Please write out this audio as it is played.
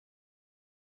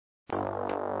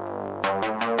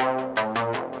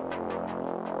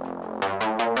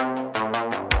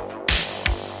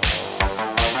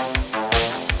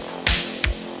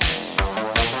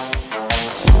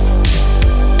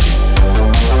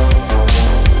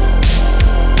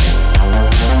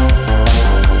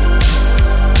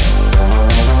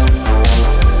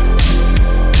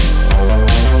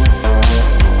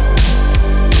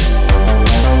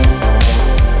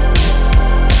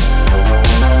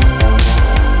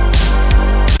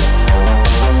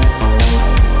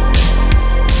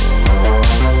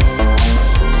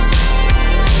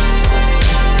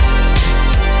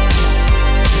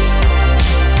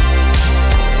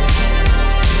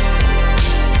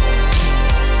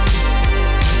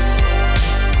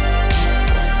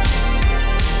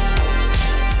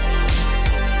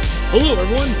Hello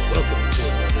everyone, welcome to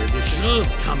another edition of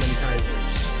Kamen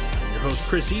Kaizers. I'm your host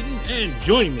Chris Eaton, and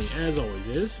joining me as always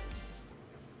is...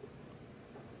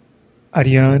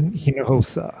 Ariane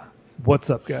Hinojosa. What's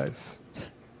up, guys?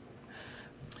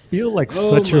 Feel like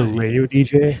such a radio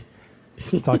DJ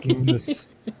talking this.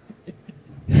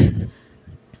 You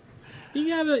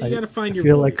gotta find your voice. I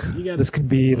feel like this could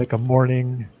be like a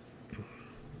morning.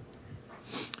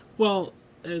 Well,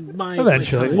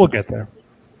 eventually we'll get there.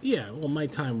 Yeah, well, my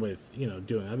time with, I've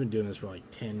been doing this for like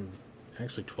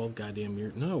 12 goddamn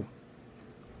years. No.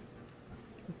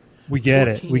 We get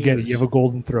it. We get it. You have a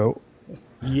golden throat.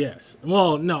 Yes.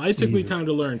 Well, no, it took me time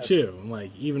to learn too.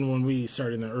 Like, even when we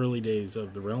started in the early days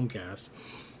of the Realmcast,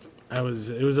 it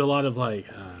was a lot of like,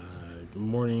 good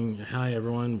morning, hi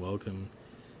everyone, welcome,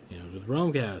 to the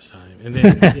Realmcast time. And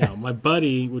then, my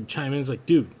buddy would chime in, it's like,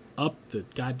 dude, up the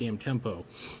goddamn tempo.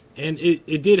 And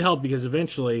it did help because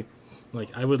eventually,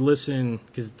 like, I would listen,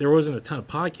 because there wasn't a ton of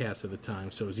podcasts at the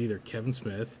time, so it was either Kevin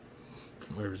Smith,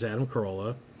 or it was Adam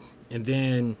Carolla, and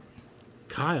then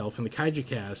Kyle from the Kaiju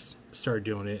Cast started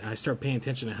doing it, and I started paying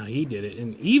attention to how he did it,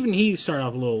 and even he started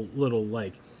off a little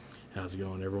like, how's it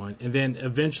going, everyone? And then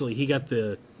eventually he got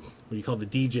the, what you call the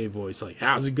DJ voice, like,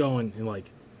 how's it going? And like,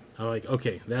 I'm like,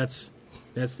 okay, that's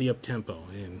the up-tempo,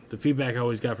 and the feedback I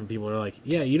always got from people are like,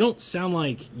 yeah, you don't sound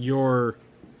like you're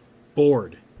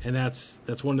bored. And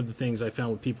that's one of the things I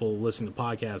found with people listening to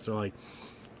podcasts. They're like,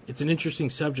 it's an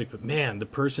interesting subject, but man, the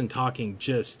person talking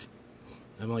just,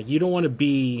 I'm like, you don't want to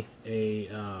be you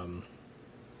don't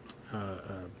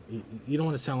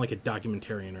want to sound like a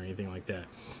documentarian or anything like that.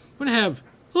 You want to have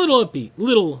a little upbeat, a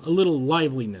little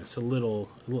liveliness, a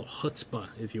little chutzpah,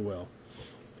 if you will.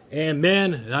 And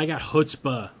man, I got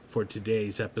chutzpah for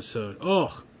today's episode.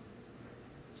 Oh,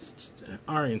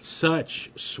 are in such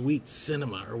sweet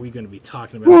cinema are we going to be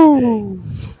talking about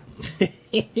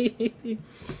today?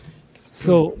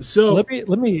 So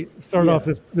let me start off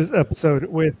this episode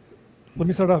with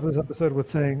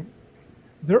saying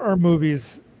there are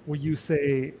movies where you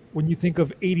say when you think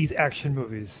of 80s action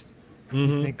movies,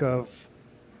 you think of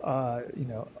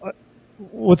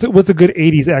what's a good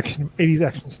 80s action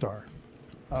star?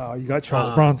 You got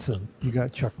Charles Bronson, you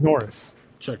got Chuck Norris.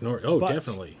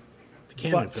 Definitely. The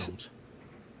Kamen films.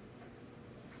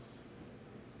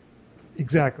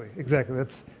 Exactly.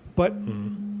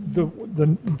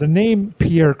 The name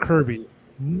Pierre Kirby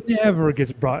never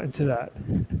gets brought into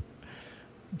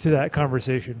that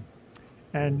conversation.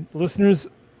 And listeners,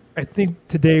 I think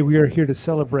today we are here to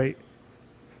celebrate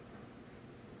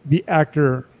the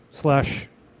actor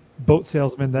 / boat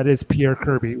salesman that is Pierre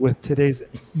Kirby with today's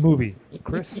movie.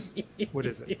 Chris, what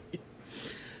is it?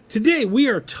 Today we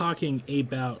are talking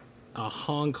about a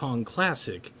Hong Kong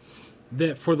classic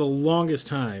that for the longest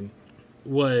time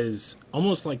was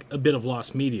almost like a bit of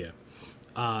lost media.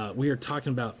 We are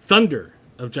talking about Thunder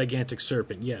of Gigantic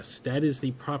Serpent. Yes, that is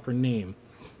the proper name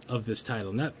of this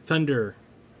title. Not Thunder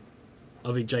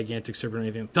of a Gigantic Serpent or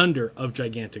anything. Thunder of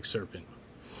Gigantic Serpent.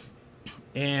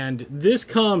 And this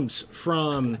comes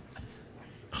from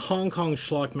Hong Kong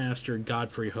schlockmaster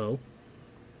Godfrey Ho,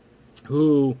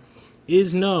 who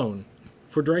is known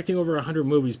for directing over 100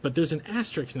 movies, but there's an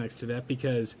asterisk next to that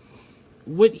because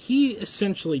what he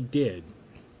essentially did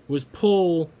was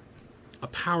pull a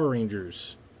Power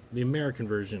Rangers, the American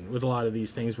version, with a lot of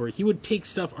these things, where he would take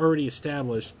stuff already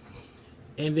established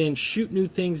and then shoot new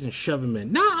things and shove them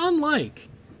in. Not unlike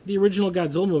the original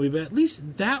Godzilla movie, but at least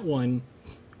that one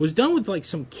was done with like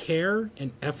some care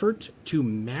and effort to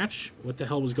match what the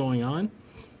hell was going on.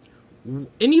 And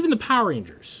even the Power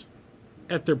Rangers,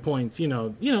 at their points,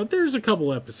 there's a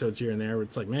couple episodes here and there where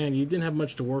it's like, man, you didn't have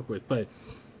much to work with, but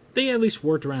they at least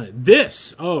worked around it.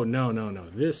 This, oh, no.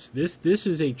 This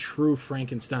is a true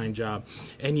Frankenstein job.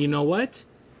 And you know what?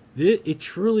 It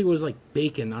truly was like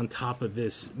bacon on top of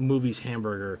this movie's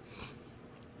hamburger.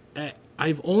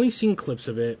 I've only seen clips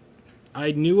of it.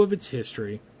 I knew of its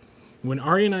history. When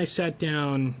Ari and I sat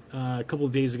down a couple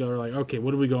of days ago, we're like, okay,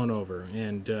 what are we going over?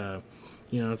 And,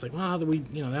 it's like, well, that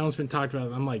one's been talked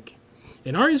about. I'm like,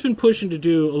 and Ari's been pushing to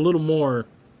do a little more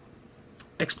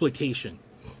exploitation.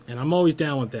 And I'm always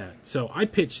down with that. So I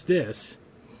pitched this,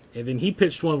 and then he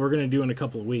pitched one we're going to do in a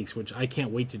couple of weeks, which I can't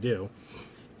wait to do.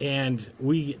 And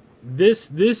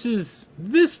this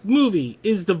movie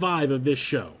is the vibe of this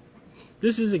show.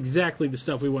 This is exactly the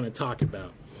stuff we want to talk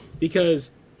about. Because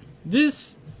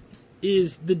this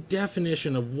is the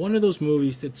definition of one of those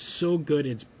movies that's so good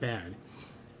it's bad.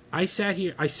 I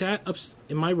sat up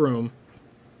in my room,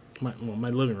 my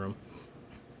living room,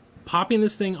 popping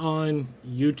this thing on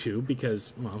YouTube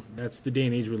because, well, that's the day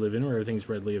and age we live in where everything's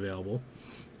readily available.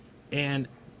 And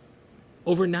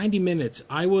over 90 minutes,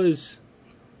 I was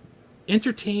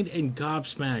entertained and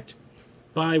gobsmacked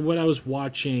by what I was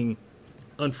watching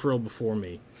unfurl before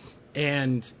me.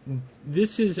 And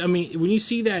this is, I mean, when you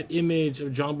see that image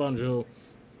of John Bonjo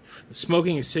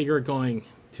smoking a cigarette going,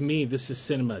 to me, this is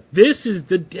cinema. This is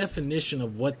the definition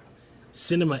of what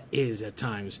cinema is at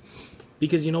times.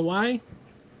 Because you know why?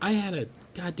 I had a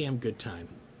goddamn good time.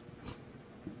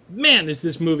 Man, is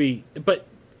this movie, but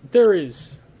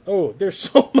there's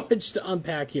so much to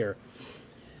unpack here.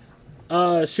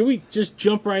 Should we just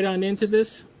jump right on into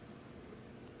this?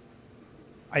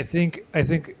 I think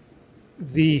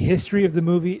the history of the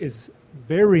movie is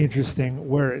very interesting.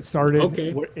 Where it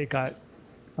started, where it got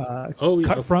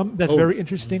cut from. That's very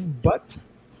interesting.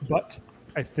 But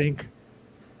I think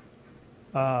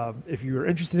if you're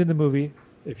interested in the movie,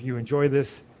 if you enjoy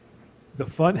this,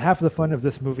 half of the fun of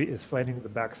this movie is finding the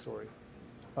backstory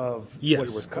of what it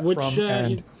was cut from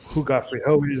and who Godfrey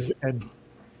Ho is. And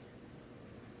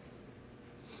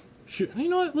you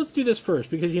know what? Let's do this first,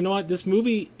 because you know what? This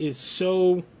movie is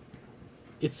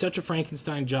it's such a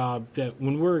Frankenstein job that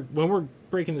when we're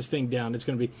breaking this thing down, it's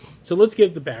going to be. So let's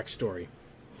give the backstory.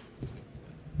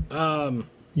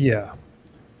 Yeah.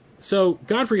 So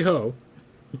Godfrey Ho,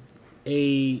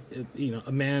 a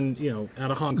man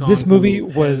out of Hong Kong. This movie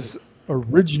was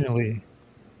originally.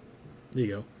 There you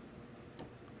go.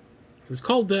 It was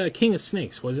called King of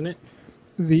Snakes, wasn't it?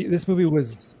 This movie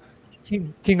was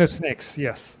King of Snakes.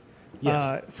 Yes.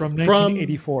 Yes. From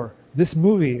 1984. This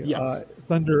movie, yes.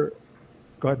 Thunder.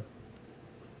 Go ahead.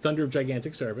 Thunder of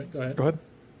Gigantic Serpent. Go ahead. Go ahead.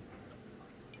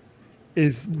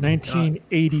 Is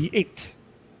 1988.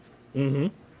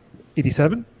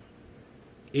 87?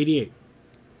 88.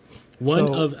 I'm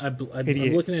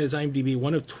looking at his IMDb,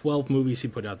 one of 12 movies he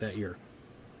put out that year.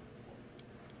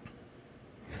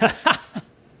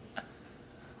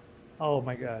 Oh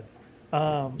my God.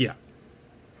 Yeah.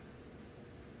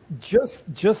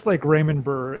 Just like Raymond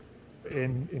Burr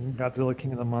in Godzilla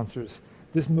King of the Monsters,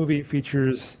 this movie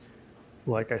features,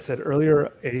 like I said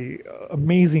earlier, a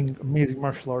amazing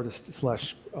martial artist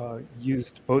 /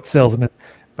 used boat salesman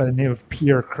by the name of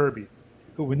Pierre Kirby,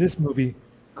 who in this movie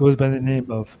goes by the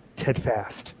name of Ted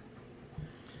Fast.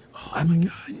 Oh I'm my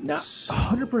God, not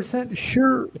 100%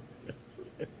 sure.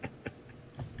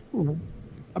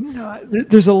 I'm not.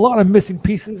 There's a lot of missing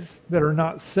pieces that are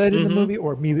not said in the movie,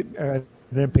 or me that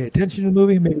didn't pay attention to the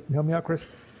movie. Maybe you can help me out, Chris.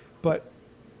 But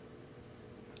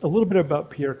a little bit about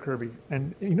Pierre Kirby,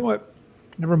 and you know what?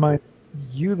 Never mind.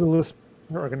 You, the listener,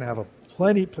 are going to have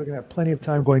plenty of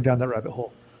time going down that rabbit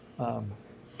hole.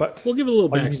 But we'll give it a little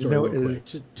backstory. Real quick.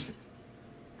 Just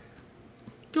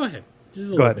go ahead.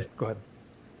 Just a little bit. Go ahead.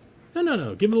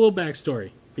 No. Give it a little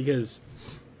backstory, because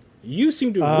you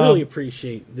seem to really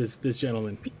appreciate this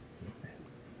gentleman.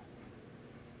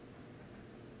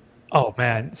 Oh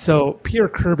man! So Pierre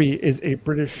Kirby is a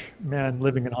British man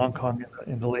living in Hong Kong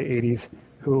in the late '80s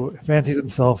who fancies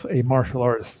himself a martial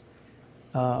artist,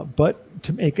 but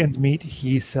to make ends meet,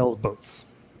 he sells boats,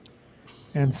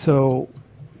 and so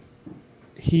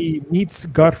he meets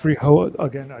Godfrey Ho.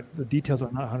 Again, the details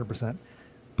are not 100%,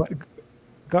 but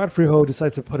Godfrey Ho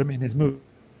decides to put him in his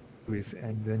movies,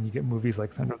 and then you get movies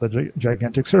like Thunder of the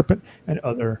Gigantic Serpent and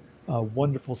other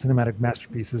wonderful cinematic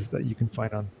masterpieces that you can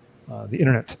find on the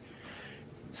internet.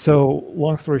 So,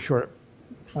 long story short,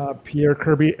 Pierre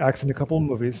Kirby acts in a couple of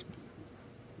movies.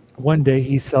 One day,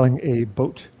 he's selling a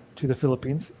boat to the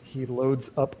Philippines. He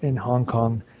loads up in Hong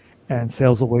Kong and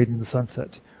sails away into the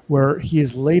sunset, where he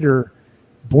is later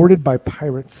boarded by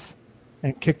pirates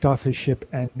and kicked off his ship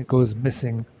and goes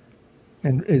missing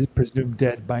and is presumed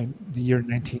dead by the year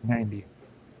 1990.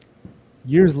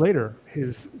 Years later,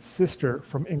 his sister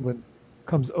from England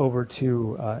comes over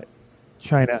to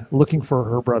China looking for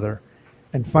her brother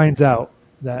and finds out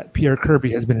that Pierre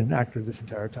Kirby has been an actor this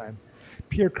entire time.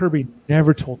 Pierre Kirby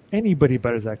never told anybody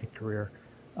about his acting career,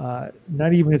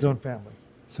 not even his own family.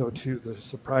 So to the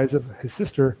surprise of his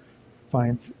sister,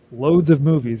 finds loads of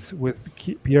movies with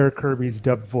Pierre Kirby's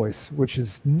dubbed voice, which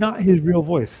is not his real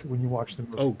voice when you watch the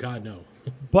movie. Oh God, no.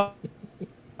 But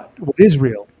what is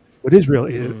real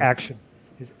is his action.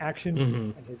 His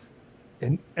action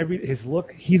and his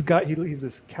look. He's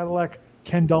this Cadillac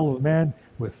Ken doll of a man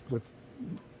with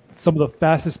some of the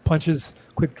fastest punches,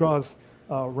 quick draws,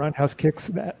 roundhouse kicks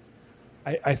that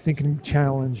I think can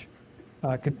challenge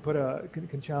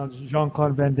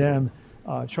Jean-Claude Van Damme,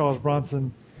 Charles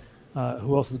Bronson,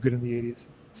 who else is good in the 80s?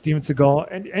 Steven Seagal,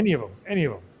 and any of them.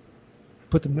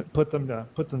 Put them to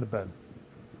bed.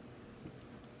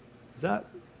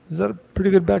 Is that a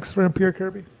pretty good backstory on Pierre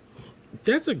Kirby?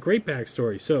 That's a great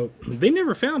backstory. So they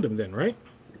never found him then, right?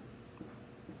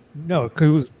 No,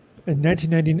 because in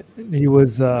 1990 he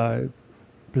was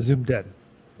presumed dead,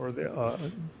 or the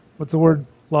what's the word?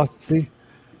 Lost at sea.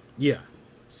 Yeah.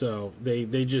 So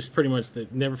they just pretty much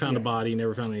never found a body,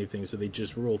 never found anything, so they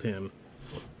just ruled him.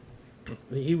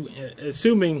 He,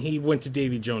 assuming he went to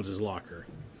Davy Jones's locker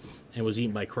and was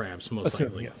eaten by crabs, most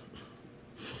likely. Yes.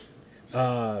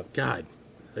 God,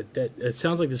 that it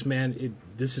sounds like this man.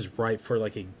 This is ripe for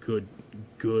like a good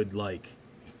like,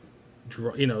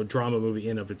 drama movie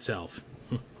in of itself.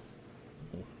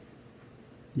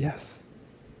 Yes.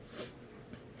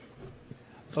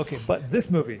 Okay, but this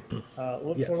movie.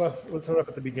 Let's start off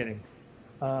at the beginning.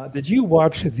 Did you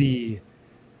watch the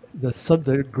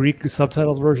Greek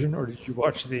subtitles version, or did you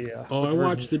watch the? I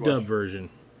watched the dub version.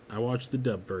 I watched the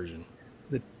dub version.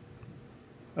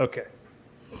 Okay.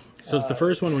 So it's the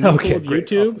first one when you pull up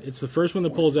YouTube. Awesome. It's the first one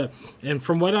that pulls up, and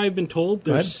from what I've been told,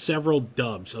 there's several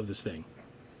dubs of this thing.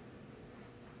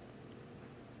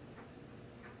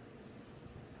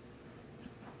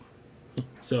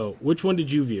 So, which one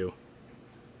did you view?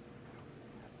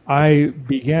 I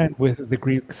began with the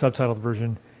Greek subtitled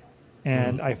version,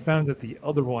 and I found that the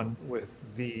other one with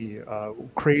the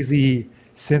crazy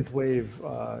synthwave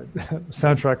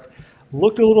soundtrack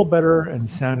looked a little better and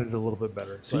sounded a little bit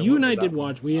better. So you and I did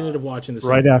watch. We ended up watching the same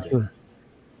right one after. then.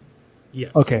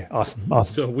 Yes. Okay. Awesome.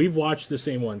 So we've watched the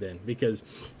same one then, because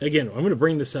again, I'm going to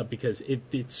bring this up because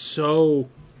it's so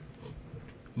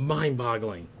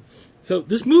mind-boggling. So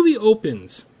this movie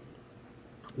opens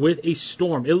with a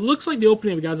storm. It looks like the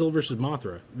opening of Godzilla vs.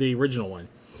 Mothra, the original one.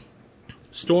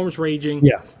 Storms raging,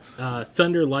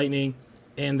 thunder, lightning,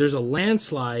 and there's a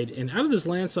landslide, and out of this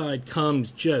landslide comes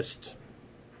just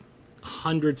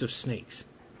hundreds of snakes.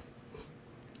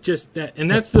 Just that, and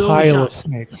that's the only pile of shot.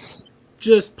 snakes.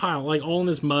 Just pile, like all in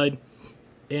this mud,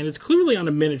 and it's clearly on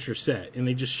a miniature set, and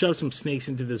they just shoved some snakes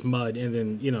into this mud, and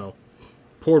then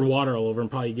poured water all over them,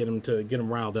 probably get them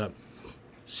riled up.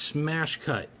 Smash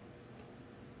cut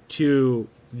to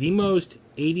the most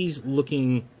 80s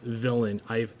looking villain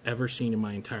I've ever seen in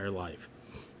my entire life.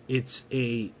 It's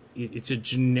a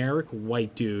generic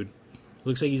white dude.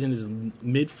 Looks like he's in his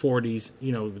mid 40s,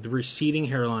 with the receding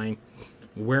hairline,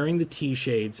 wearing the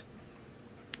T-shades,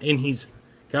 and he's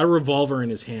got a revolver in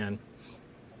his hand.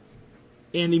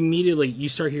 And immediately you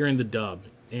start hearing the dub.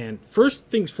 And first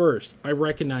things first, I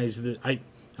recognize that I'm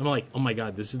like, oh my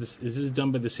god, this is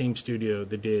done by the same studio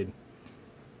that did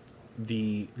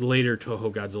the later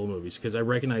Toho Godzilla movies, because I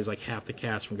recognize like half the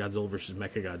cast from Godzilla vs.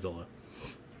 Mechagodzilla.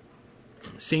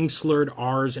 Same slurred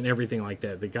R's and everything like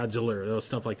that. The Godzilla,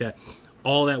 stuff like that.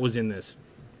 All that was in this.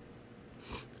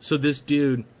 So this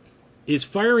dude is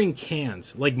firing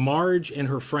cans, like Marge and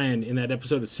her friend in that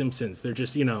episode of Simpsons. They're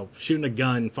just, shooting a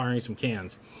gun, firing some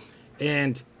cans.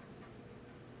 And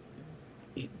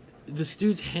this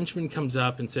dude's henchman comes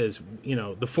up and says,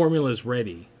 the formula is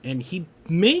ready. And he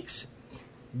makes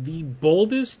the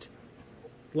boldest,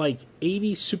 80s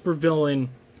supervillain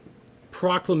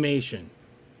proclamation.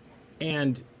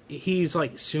 And he's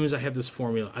like, as soon as I have this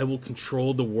formula, I will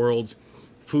control the world's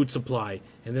food supply.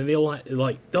 And then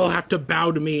they'll have to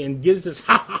bow to me, and gives this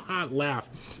ha ha ha laugh.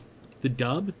 The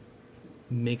dub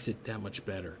makes it that much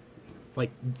better.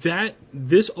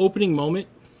 This opening moment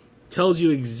tells you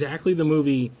exactly the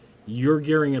movie you're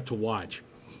gearing up to watch.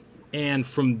 And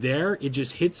from there, it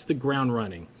just hits the ground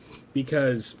running.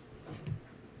 Because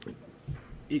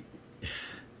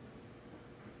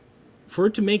for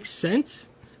it to make sense,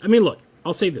 I mean, look,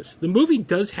 I'll say this. The movie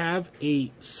does have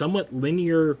a somewhat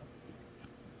linear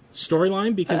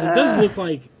storyline, because it does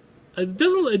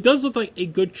look like a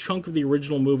good chunk of the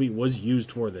original movie was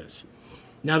used for this.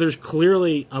 Now, there's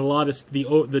clearly a lot of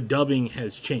the dubbing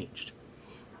has changed.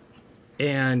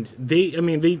 And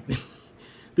the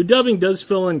dubbing does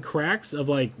fill in cracks of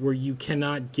where you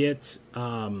cannot get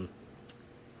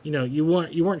you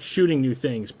weren't shooting new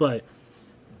things, but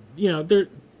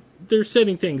they're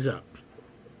setting things up.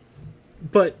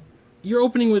 But you're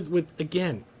opening with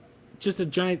again, just a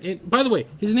giant. And by the way,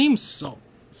 his name's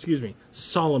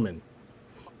Solomon.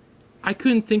 I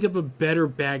couldn't think of a better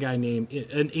bad guy name,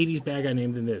 an 80s bad guy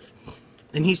name than this.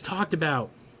 And he's talked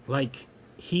about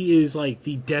he is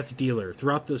the death dealer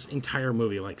throughout this entire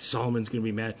movie. Solomon's gonna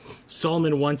be mad.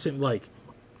 Solomon wants him,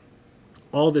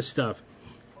 all this stuff.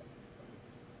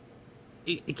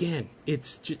 Again,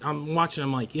 it's just, I'm watching.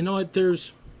 I'm like, you know what?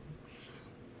 This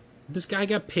guy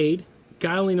got paid.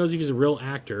 Guy only knows if he's a real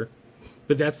actor.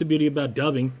 But that's the beauty about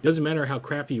dubbing. Doesn't matter how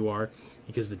crappy you are,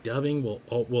 because the dubbing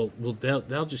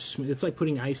they'll just, it's like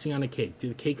putting icing on a cake.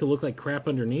 The cake will look like crap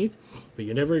underneath, but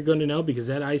you're never going to know, because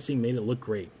that icing made it look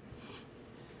great.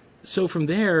 So from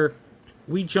there,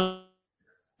 we jump,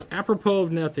 apropos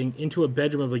of nothing, into a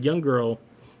bedroom of a young girl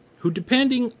who,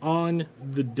 depending on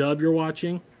the dub you're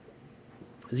watching,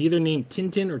 is either named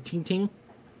Tintin or Tinting.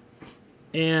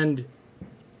 And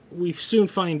we soon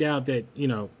find out that,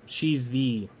 she's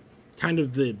the kind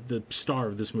of the star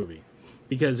of this movie.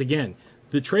 Because, again,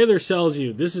 the trailer sells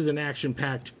you this is an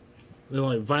action-packed,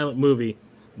 violent movie.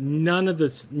 None of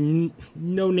this,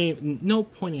 no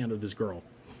pointing out of this girl.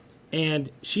 And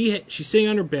she's sitting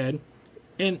on her bed,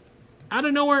 and out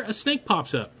of nowhere, a snake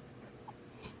pops up.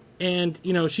 And,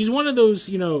 she's one of those,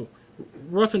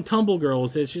 rough and tumble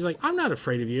girls that she's like, I'm not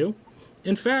afraid of you.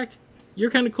 In fact,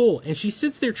 you're kind of cool. And she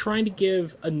sits there trying to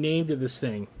give a name to this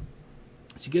thing.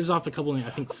 She gives off a couple of names,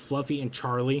 I think Fluffy and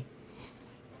Charlie.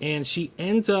 And she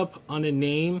ends up on a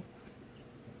name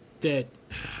that,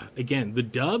 again, the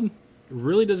dub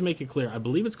really does make it clear. I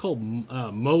believe it's called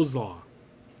Moslaw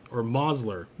or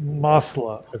Mosler.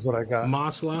 Mosla is what I got.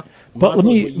 Mosla. But let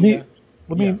me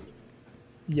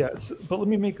yes, but let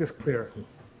me make this clear.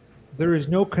 There is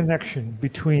no connection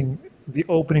between the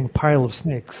opening pile of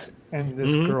snakes and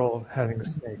this girl having a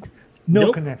snake.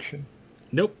 No connection.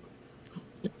 Nope.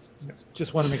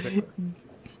 Just want to make that clear.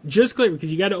 Just clear,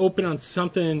 because you got to open on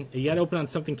something. You got to open on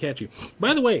something catchy.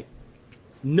 By the way,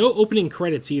 no opening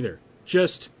credits either.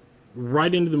 Just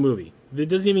right into the movie. It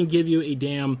doesn't even give you a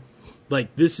damn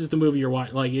this is the movie you're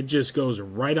watching. It just goes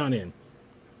right on in.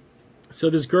 So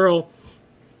this girl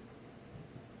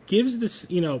gives this,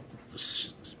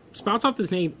 spouts off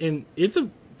this name, and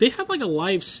they have a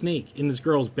live snake in this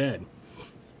girl's bed,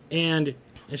 and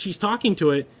as she's talking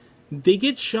to it, they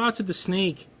get shots of the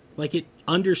snake it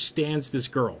understands this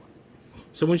girl.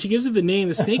 So when she gives it the name,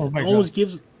 the snake almost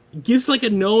gives a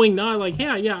knowing nod,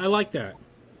 yeah, I like that.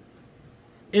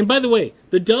 And by the way,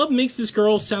 the dub makes this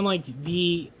girl sound like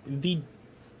the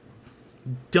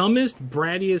dumbest,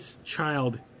 brattiest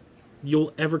child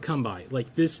you'll ever come by.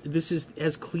 This is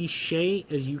as cliche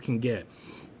as you can get.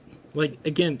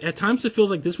 Again, at times it feels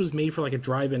like this was made for a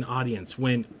drive-in audience,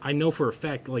 when I know for a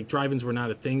fact drive-ins were not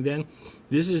a thing then.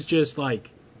 This is just all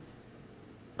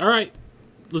right,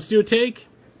 let's do a take.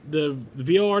 The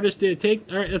VO artist did a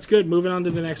take. All right, that's good. Moving on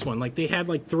to the next one. They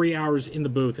had 3 hours in the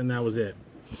booth, and that was it.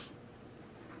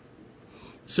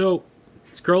 So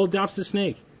this girl adopts the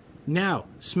snake. Now,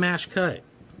 smash cut.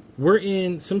 We're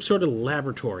in some sort of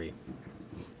laboratory,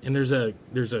 and there's a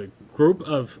group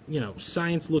of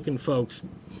science-looking folks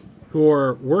who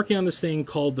are working on this thing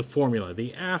called the formula,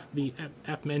 the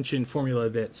aforementioned formula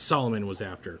that Solomon was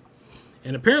after.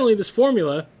 And apparently, this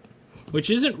formula, which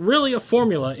isn't really a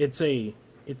formula, it's a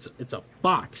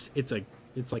box. It's like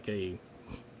a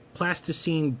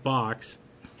plasticine box.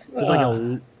 Like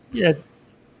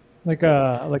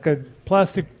a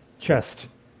plastic chest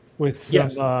with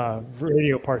some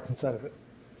radio parts inside of it.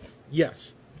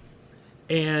 Yes.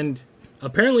 And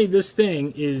apparently this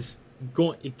thing it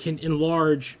can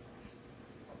enlarge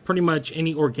pretty much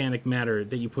any organic matter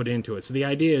that you put into it. So the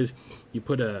idea is you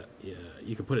could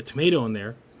put a tomato in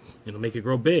there, it'll make it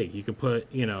grow big. You could put,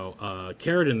 a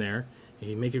carrot in there, and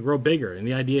you make it grow bigger. And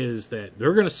the idea is that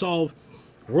they're going to solve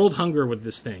world hunger with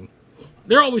this thing.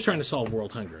 They're always trying to solve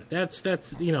world hunger. That's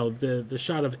the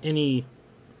shot of any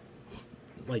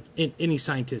any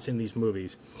scientist in these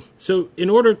movies. So in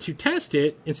order to test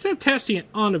it, instead of testing it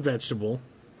on a vegetable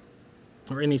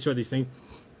or any sort of these things,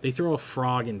 they throw a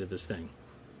frog into this thing.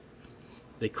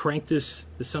 They crank the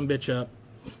sumbitch up,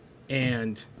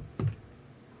 and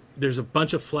there's a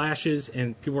bunch of flashes,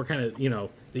 and people are kind of,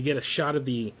 they get a shot of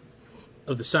the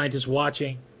scientist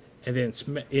watching, and then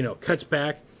cuts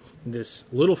back. And this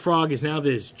little frog is now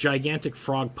this gigantic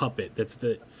frog puppet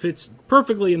fits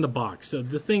perfectly in the box. So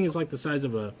the thing is the size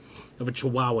of a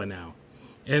chihuahua now.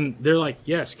 And they're like,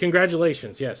 yes,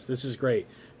 congratulations, yes, this is great.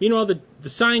 Meanwhile, the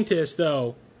scientist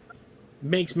though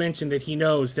makes mention that he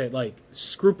knows that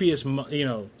scrupulous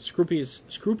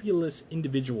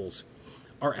individuals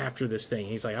are after this thing.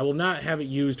 He's like, I will not have it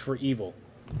used for evil.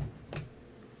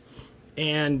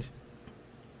 And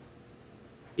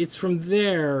it's from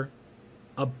there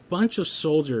a bunch of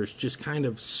soldiers just kind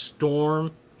of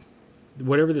storm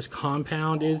whatever this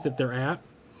compound is that they're at,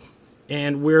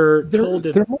 and we're told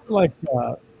that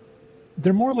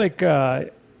they're more like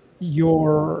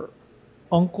your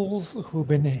uncles who've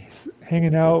been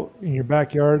hanging out in your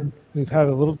backyard. They've had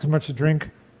a little too much to drink,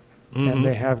 and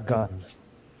they have guns.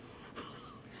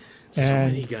 So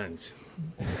many guns.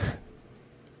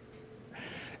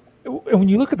 And when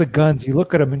you look at the guns, you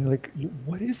look at them and you're like,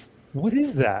 what is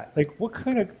that? What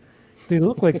kind of... They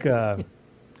look like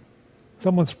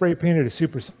someone spray painted a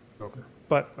super soaker.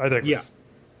 But I digress. Yeah.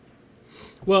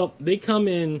 Well, they come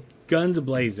in guns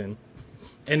ablazing.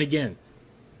 And again,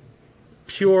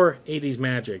 pure 80s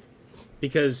magic.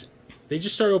 Because they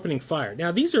just start opening fire.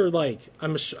 Now, these are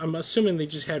I'm assuming they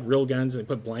just had real guns and they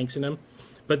put blanks in them.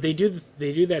 But they do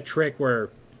that trick where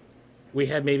we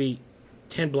had maybe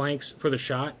 10 blanks for the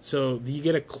shot, so you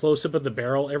get a close up of the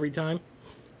barrel every time.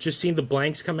 Just seeing the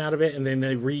blanks come out of it, and then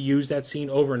they reuse that scene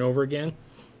over and over again.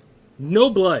 No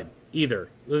blood either.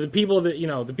 The people that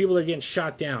are getting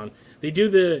shot down, they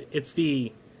do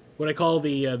what I call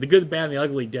the good, the bad, and the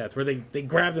ugly death, where they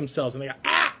grab themselves and they go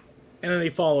ah, and then they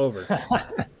fall over.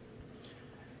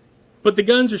 But the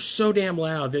guns are so damn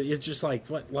loud that it's just like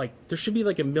there should be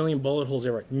like a million bullet holes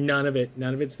everywhere. None of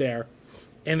it's there.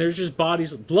 And there's just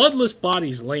bloodless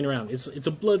bodies laying around. It's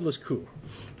a bloodless coup.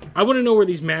 I want to know where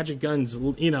these magic guns,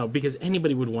 because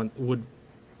anybody would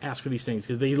ask for these things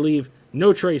because they leave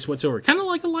no trace whatsoever. Kind of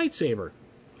like a lightsaber.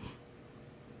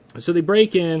 So they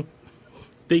break in,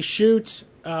 they shoot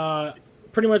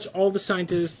pretty much all the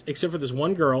scientists except for this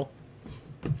one girl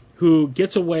who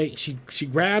gets away. She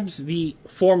grabs the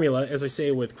formula, as I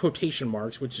say with quotation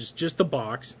marks, which is just the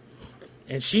box.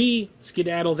 And she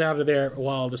skedaddles out of there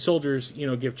while the soldiers,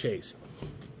 give chase.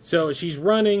 So she's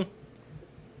running,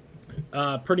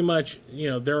 pretty much,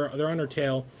 they're on her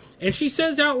tail. And she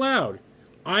says out loud,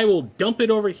 I will dump it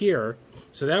over here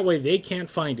so that way they can't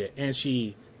find it. And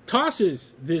she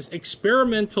tosses this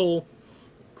experimental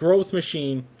growth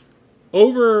machine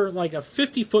over like a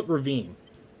 50-foot ravine.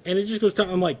 And it just goes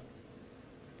down. I'm like,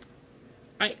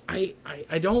 I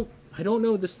don't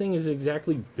know if this thing is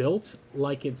exactly built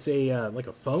like it's like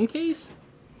a phone case,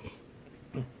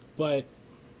 but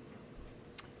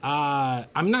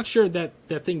I'm not sure that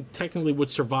thing technically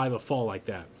would survive a fall like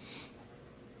that.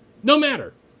 No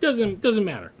matter, doesn't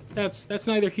matter. That's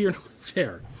neither here nor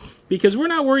there, because we're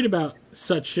not worried about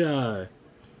such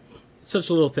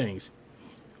little things.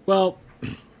 Well,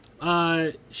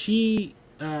 she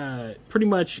pretty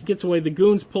much gets away. The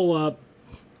goons pull up.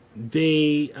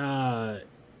 They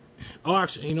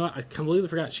actually, you know what? I completely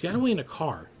forgot. She got away in a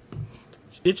car.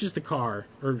 She ditches the car,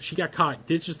 or she got caught,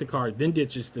 ditches the car, then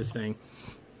ditches this thing.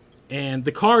 And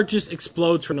the car just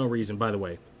explodes for no reason, by the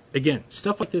way. Again,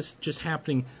 stuff like this just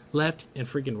happening left and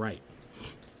freaking right.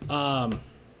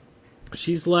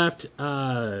 She's left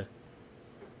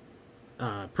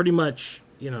pretty much,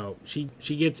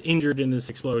 she gets injured in this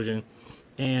explosion.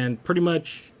 And pretty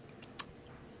much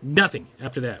nothing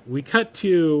after that. We cut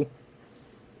to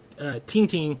Ting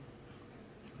Ting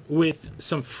with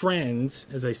some friends,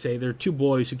 as I say. They're two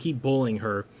boys who keep bullying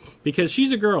her because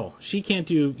she's a girl. She can't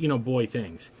do, boy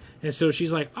things. And so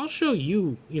she's like, I'll show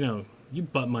you, you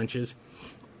butt munches.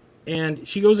 And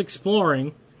she goes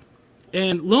exploring,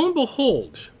 and lo and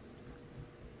behold,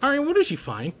 all right, what does she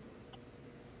find?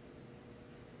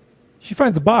 She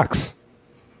finds a box.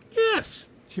 Yes.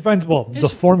 She finds, the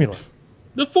formula.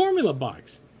 The formula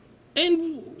box.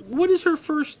 And what is her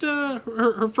first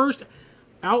her first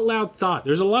out loud thought?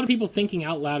 There's a lot of people thinking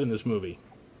out loud in this movie.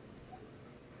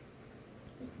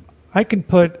 I can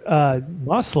put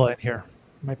Masla in here,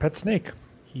 my pet snake.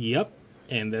 Yep,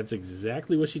 and that's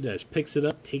exactly what she does. She picks it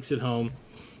up, takes it home,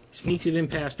 sneaks it in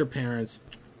past her parents,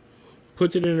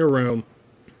 puts it in her room,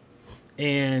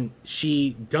 and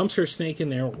she dumps her snake in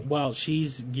there while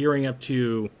she's gearing up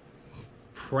to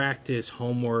practice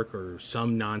homework or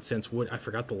some nonsense. I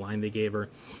forgot the line they gave her.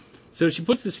 So she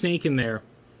puts the snake in there,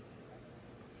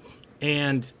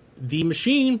 and the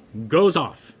machine goes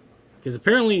off because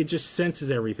apparently it just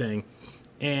senses everything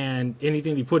and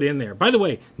anything they put in there. By the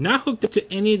way, not hooked up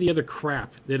to any of the other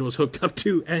crap that it was hooked up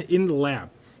to in the lab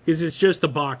because it's just the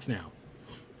box now.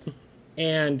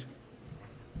 And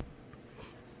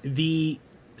the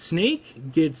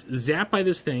snake gets zapped by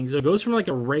this thing. So it goes from like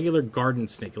a regular garden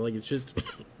snake, like it's just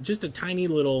a tiny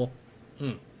little,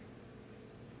 little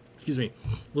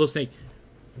snake,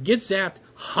 gets zapped,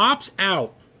 hops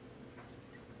out,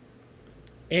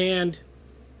 and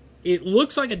it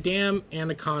looks like a damn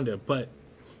anaconda, but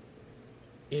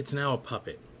it's now a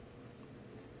puppet.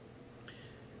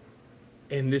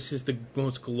 And this is the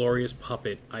most glorious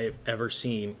puppet I have ever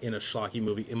seen in a schlocky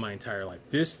movie in my entire life.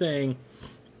 This thing,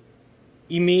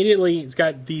 immediately, it's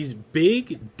got these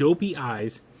big, dopey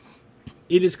eyes.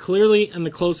 It is clearly, in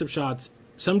the close-up shots,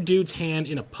 some dude's hand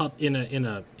in a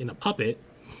puppet.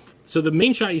 So the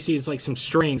main shot you see is like some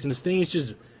strings, and this thing is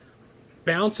just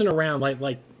bouncing around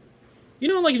like in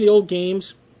the old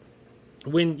games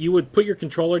when you would put your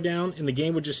controller down and the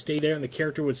game would just stay there and the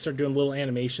character would start doing little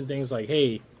animation things like,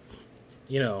 hey,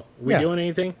 we doing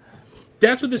anything?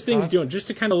 That's what this thing's doing, just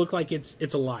to kind of look like it's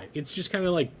alive. It's just kind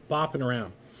of like bopping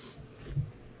around.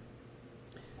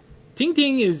 Ting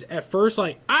Ting is at first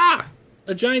like, a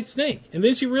giant snake. And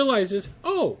then she realizes,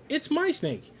 oh, it's my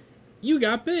snake. You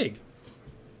got big.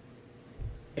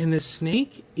 And the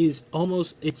snake is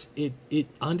almost, the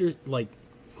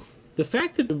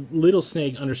fact that the little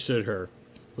snake understood her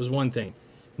was one thing.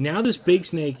 Now this big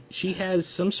snake, she has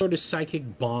some sort of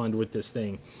psychic bond with this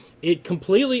thing. It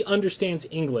completely understands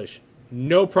English,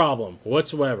 no problem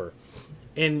whatsoever.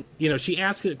 And, she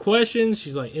asks it questions.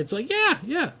 She's like, it's like,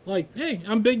 yeah, like, hey,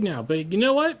 I'm big now. But you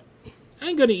know what? I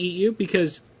ain't going to eat you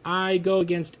because I go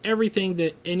against everything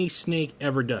that any snake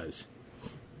ever does.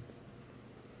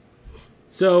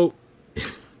 So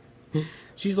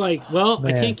she's like, well,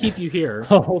 Man. I can't keep you here.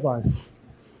 Oh, hold on.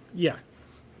 Yeah.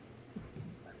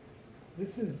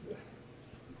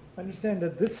 Understand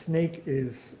that this snake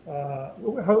is,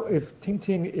 if Ting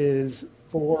Ting is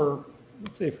 4,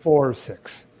 let's say 4 or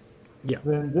 6. Yeah.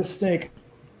 Then this snake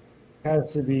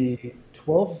has to be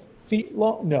 12 feet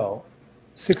long. No,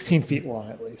 16 feet long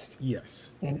at least. Yes.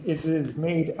 And it is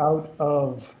made out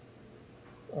of.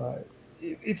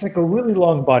 It's like a really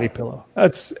long body pillow.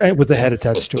 That's with a head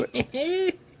attached to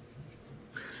it.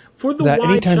 For the that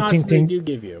wide shots Ting they Ting, do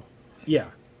give you. Yeah.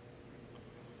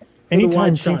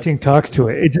 Anytime Ting Ting talks to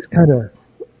it, it just kind of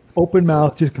open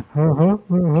mouth, just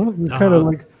kind of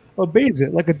like obeys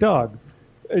it like a dog.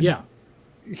 And, yeah.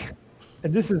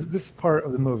 And this part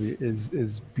of the movie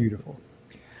is beautiful.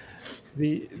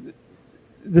 The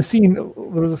scene, there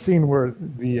was a scene where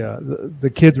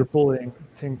the kids were bullying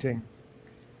Ting Ting,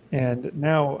 and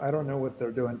now I don't know what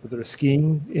they're doing, but they're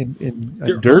skiing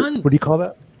in dirt. What do you call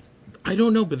that? I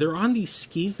don't know, but they're on these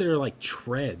skis that are like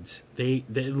treads. They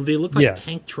look like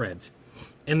tank treads,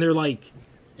 and they're like,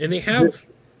 and they have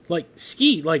like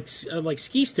ski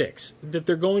sticks that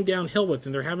they're going downhill with,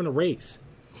 and they're having a race.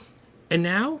 And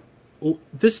now,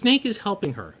 the snake is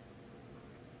helping her.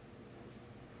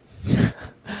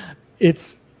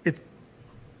 It's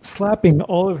slapping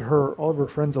all of her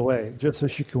friends away just so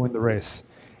she can win the race,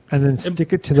 and then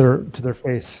stick it to their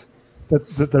face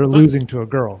that they're losing to a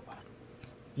girl.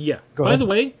 Yeah. Go By ahead. the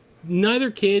way, neither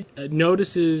kid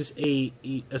notices a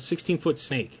 16-foot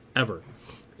snake ever.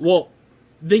 Well,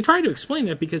 they try to explain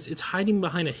that because it's hiding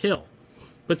behind a hill,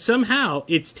 but somehow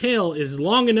its tail is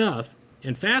long enough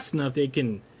and fast enough they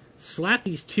can slap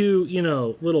these two,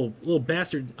 little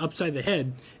bastard upside the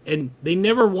head, and they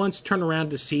never once turn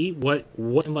around to see what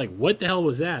the hell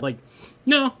was that? Like,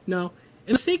 no. And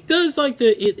the snake does like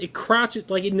it crouches,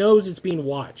 like it knows it's being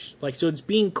watched, like so it's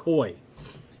being coy.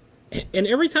 And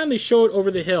every time they show it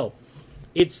over the hill,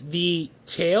 it's the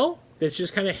tail that's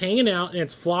just kind of hanging out and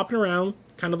it's flopping around,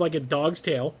 kind of like a dog's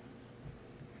tail.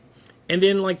 And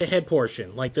then like the head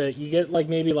portion, like you get like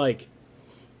maybe like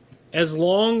as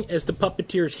long as the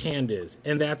puppeteer's hand is,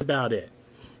 and that's about it.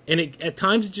 And at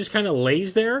times it just kind of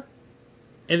lays there,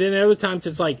 and then at other times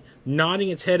it's like nodding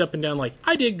its head up and down, like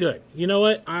I did good. You know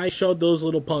what? I showed those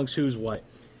little punks who's what.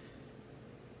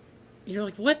 You're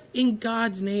like, what in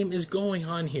God's name is going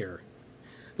on here?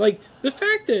 Like, the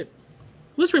fact that,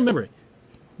 let's remember,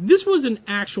 this was an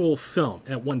actual film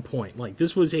at one point. Like,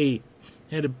 this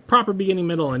had a proper beginning,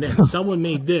 middle, and end. Someone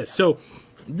made this. So,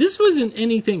 this wasn't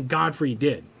anything Godfrey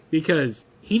did, because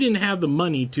he didn't have the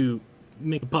money to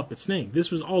make a puppet snake. This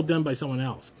was all done by someone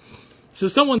else. So,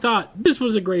 someone thought, this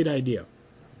was a great idea.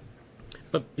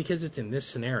 But because it's in this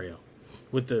scenario,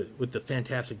 with the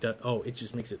fantastic, it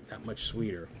just makes it that much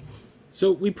sweeter.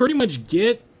 So we pretty much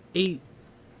get a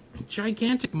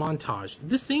gigantic montage.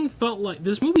 This thing felt like,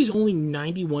 this movie's only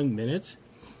 91 minutes,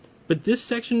 but this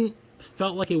section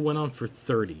felt like it went on for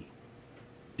 30.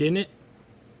 Didn't it?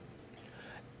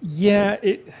 Yeah,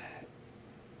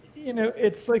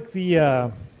 it's like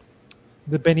the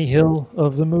Benny Hill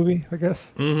of the movie, I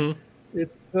guess. Mm-hmm.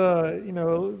 It's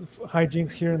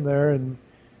hijinks here and there, and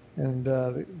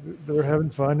they're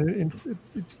having fun.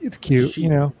 It's cute,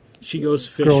 She goes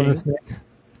fishing.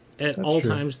 At all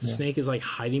times, the snake is like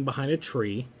hiding behind a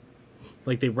tree.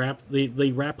 Like they wrap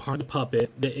part of the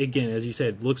puppet that, again, as you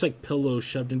said, looks like pillows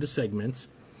shoved into segments.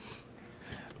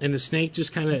 And the snake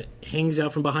just kind of hangs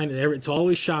out from behind it. It's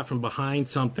always shot from behind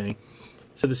something.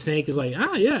 So the snake is like,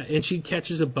 yeah, and she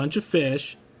catches a bunch of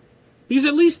fish. Because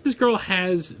at least this girl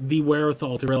has the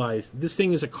wherewithal to realize this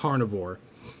thing is a carnivore.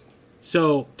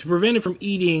 So to prevent it from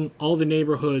eating all the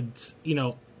neighborhood's,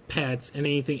 pets and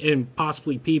anything, and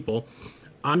possibly people,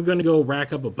 I'm going to go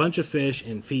rack up a bunch of fish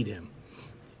and feed him.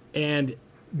 And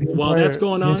while that's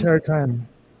going on, the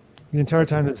entire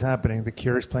time that's happening, The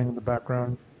Cure is playing in the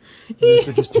background.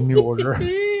 It's just a new order.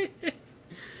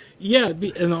 Yeah,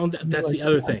 and that's the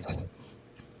other thing.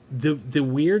 The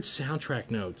weird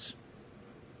soundtrack notes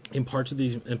in parts of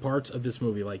this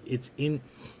movie, like it's in.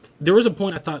 There was a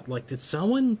point I thought, like, did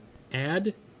someone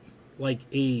add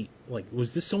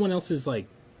was this someone else's like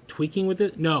tweaking with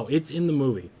it? No, it's in the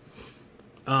movie.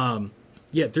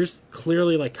 There's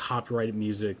clearly like copyrighted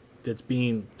music that's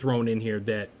being thrown in here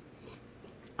that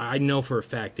I know for a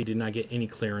fact they did not get any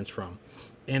clearance from.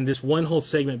 And this one whole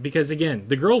segment, because again,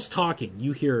 the girl's talking,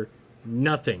 you hear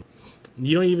nothing.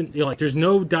 You don't even, like, there's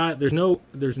not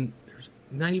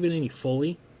even any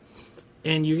Foley.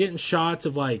 And you're getting shots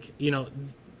of, like,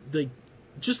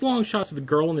 just long shots of the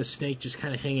girl and the snake just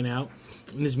kind of hanging out,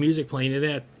 and this music playing,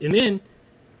 and then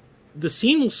the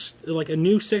scene will, like, a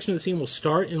new section of the scene will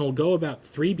start, and it'll go about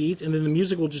 3 beats, and then the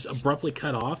music will just abruptly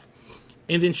cut off,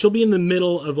 and then she'll be in the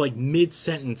middle of, like,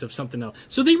 mid-sentence of something else.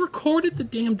 So they recorded the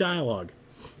damn dialogue,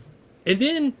 and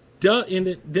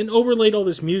then overlaid all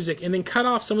this music, and then cut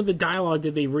off some of the dialogue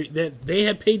that they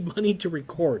had paid money to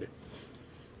record.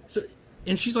 So,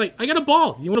 and she's like, I got a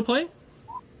ball. You want to play?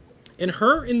 And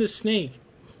her and the snake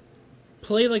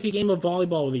play like a game of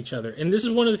volleyball with each other. And this is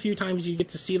one of the few times you get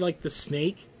to see, like, the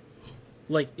snake,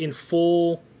 like, in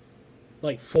full,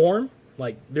 like, form.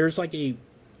 Like, there's, like, a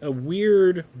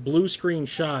weird blue screen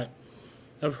shot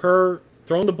of her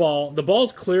throwing the ball. The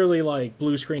ball's clearly, like,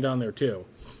 blue screened on there, too.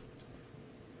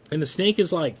 And the snake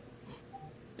is, like,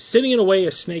 sitting in a way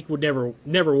a snake would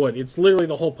never would. It's literally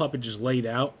the whole puppet just laid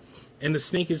out. And the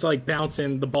snake is, like,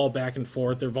 bouncing the ball back and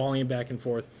forth. They're volleying back and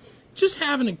forth. Just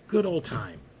having a good old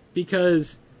time.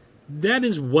 Because that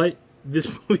is what this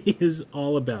movie is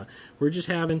all about. We're just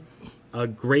having a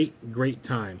great, great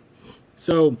time.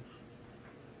 So,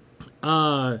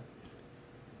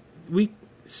 we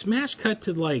smash cut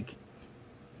to, like,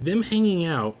 them hanging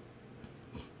out.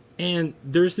 And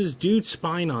there's this dude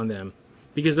spying on them.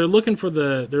 Because they're looking for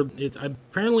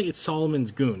apparently it's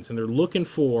Solomon's goons. And they're looking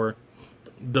for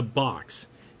the box.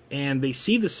 And they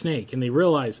see the snake. And they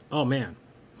realize, oh, man.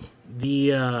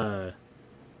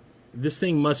 This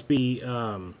thing must be,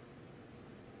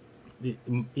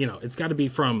 it's got to be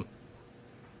from,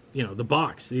 the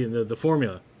box, the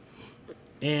formula.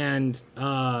 And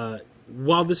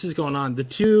while this is going on,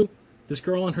 this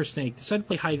girl and her snake decide to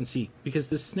play hide and seek because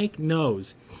the snake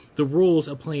knows the rules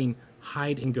of playing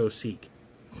hide and go seek.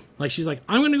 Like, she's like,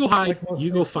 I'm going to go hide,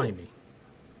 you go find me.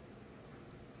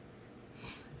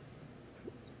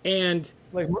 And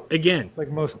again, like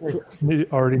most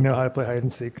already know how to play hide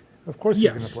and seek. Of course, he's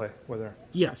going to play with her.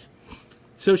 Yes.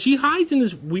 So she hides in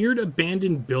this weird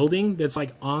abandoned building that's,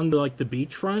 like, on the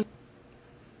beachfront.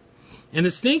 And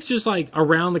the snake's just, like,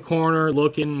 around the corner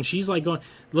looking, and she's, like, going,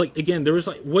 like, again, there was,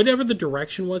 like, whatever the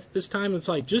direction was at this time, it's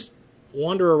like, just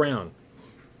wander around.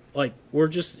 Like, we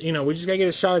just gotta get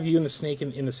a shot of you and the snake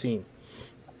in the scene.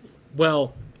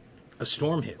 Well, a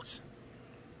storm hits.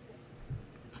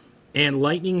 And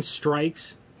lightning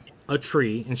strikes a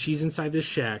tree, and she's inside this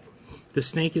shack. The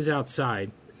snake is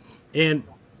outside. And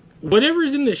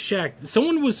whatever's in this shack,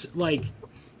 someone was, like,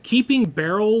 keeping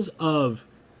barrels of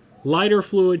lighter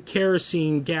fluid,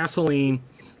 kerosene, gasoline.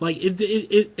 Like,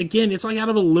 it again, it's like out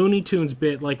of a Looney Tunes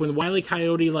bit, like when Wile E.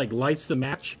 Coyote, like, lights the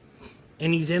match,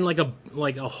 and he's in, like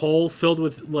a hole filled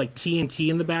with, like, TNT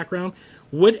in the background.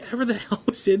 Whatever the hell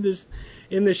was in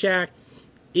the shack,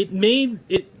 it made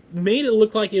it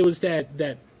look like it was that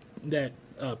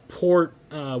port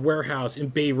warehouse in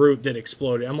Beirut that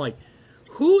exploded. I'm like,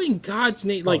 who in God's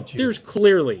name? Like, there's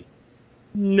clearly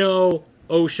no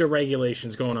OSHA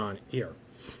regulations going on here.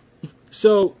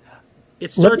 So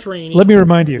it starts raining. Let me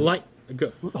remind you.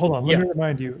 Hold on. Let me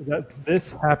remind you that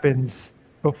this happens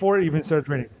before it even starts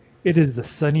raining. It is the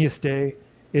sunniest day.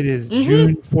 It is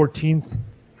June 14th.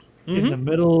 In the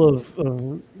middle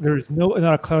of there's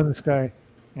not a cloud in the sky,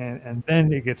 and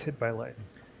then it gets hit by lightning.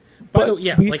 But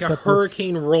like a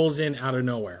hurricane rolls in out of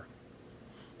nowhere.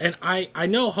 And I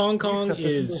know Hong Kong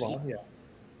is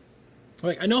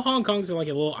like, I know Hong Kong's like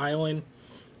a little island,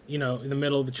 in the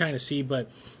middle of the China Sea, but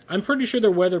I'm pretty sure their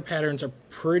weather patterns are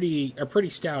pretty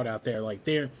stout out there. Like,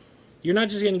 you're not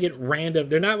just going to get random.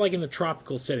 They're not like in the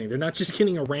tropical setting. They're not just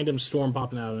getting a random storm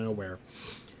popping out of nowhere.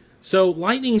 So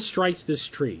lightning strikes this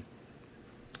tree.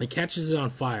 It catches it on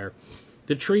fire.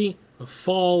 The tree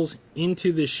falls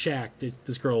into this shack that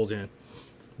this girl's in.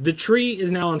 The tree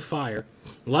is now on fire,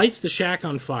 lights the shack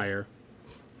on fire.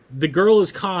 The girl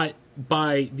is caught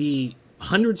by the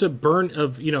hundreds of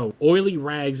oily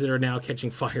rags that are now catching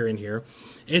fire in here,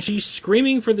 and she's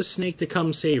screaming for the snake to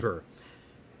come save her.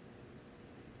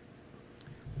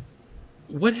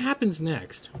 What happens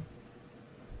next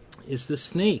is the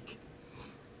snake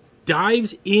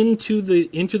dives into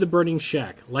the burning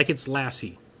shack like it's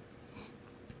Lassie.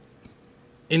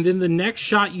 And then the next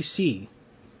shot you see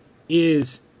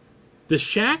is the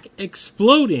shack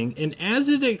exploding, and as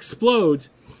it explodes,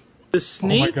 the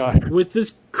snake with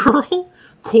this girl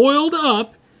coiled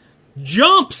up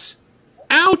jumps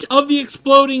out of the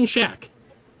exploding shack.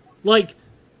 Like,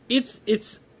 it's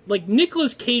like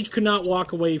Nicolas Cage could not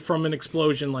walk away from an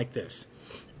explosion like this.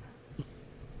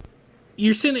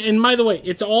 you're sitting, and by the way,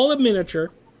 it's all a miniature,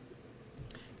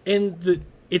 and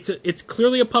it's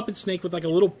clearly a puppet snake with like a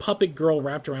little puppet girl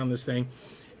wrapped around this thing,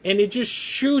 and it just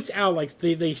shoots out like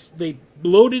they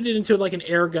loaded it into like an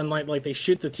air gun, like they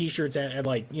shoot the t-shirts at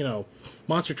like, you know,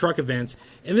 monster truck events,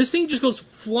 and this thing just goes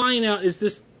flying out as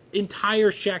this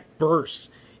entire shack bursts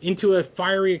into a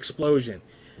fiery explosion.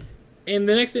 And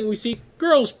the next thing we see,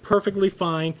 girl's perfectly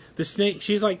fine. The snake,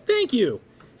 she's like, thank you.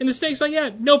 And the snake's like, yeah,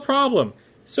 no problem.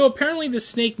 So apparently the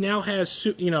snake now has,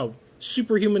 you know,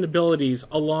 superhuman abilities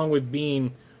along with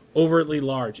being overtly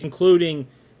large, including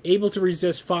able to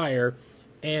resist fire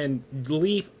and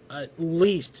leap at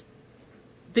least,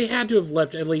 they had to have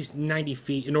leapt at least 90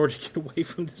 feet in order to get away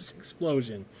from this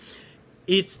explosion.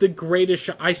 It's the greatest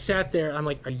shot. I sat there, I'm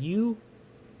like, are you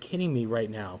kidding me right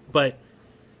now? But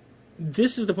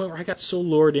this is the point where I got so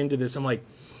lured into this. I'm like,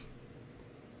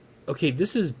 okay,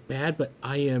 this is bad, but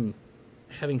I am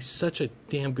having such a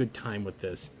damn good time with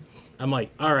this. I'm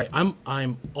like, all right,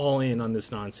 I'm all in on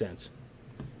this nonsense.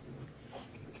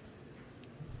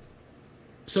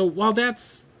 So while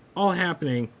that's all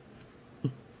happening,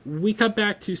 we cut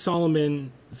back to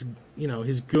Solomon's, you know,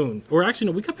 his goon. Or actually,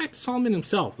 no, we cut back to Solomon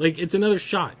himself. Like, it's another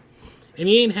shot. And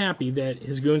he ain't happy that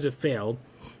his goons have failed.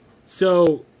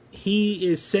 So he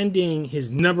is sending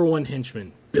his number one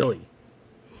henchman, Billy.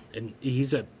 And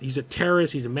he's a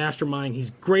terrorist, he's a mastermind,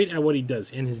 he's great at what he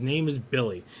does, and his name is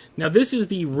Billy. Now, this is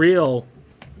the real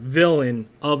villain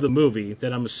of the movie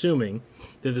that I'm assuming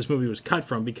that this movie was cut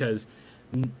from, because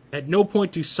at no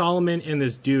point do Solomon and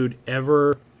this dude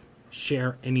ever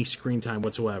share any screen time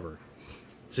whatsoever.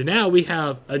 So now we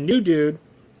have a new dude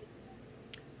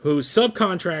who's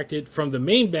subcontracted from the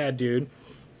main bad dude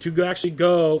to actually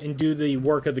go and do the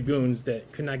work of the goons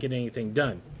that could not get anything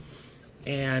done.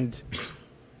 And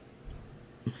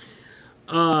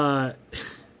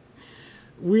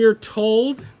we're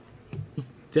told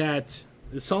that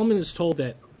Solomon is told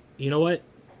that, you know what,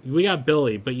 we got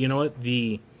Billy, but you know what,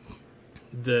 the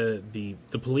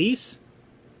police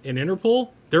and Interpol,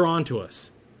 they're on to us,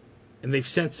 and they've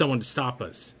sent someone to stop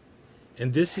us.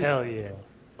 And this is hell yeah.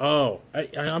 Oh,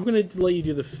 I'm going to let you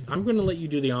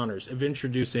do the honors of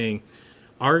introducing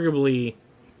arguably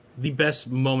the best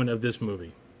moment of this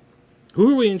movie.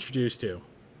 Who are we introduced to?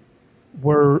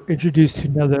 We're introduced to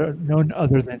none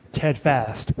other than Ted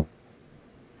Fast,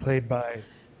 played by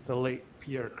the late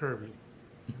Pierre Kirby.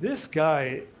 This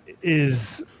guy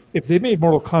is, if they made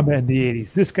Mortal Kombat in the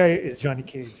 80s, this guy is Johnny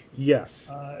Cage.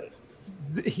 Yes.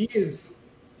 He is.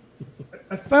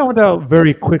 I found out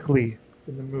very quickly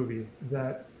in the movie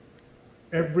that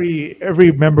every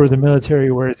member of the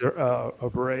military wears a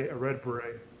red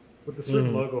beret with a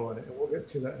certain logo on it, and we'll get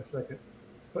to that in a second.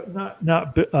 But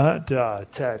not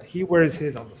Ted. He wears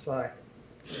his on the side.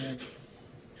 And,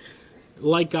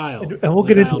 like Guile. And we'll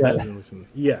get into that.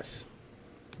 Yes.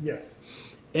 Yes.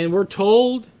 And we're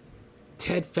told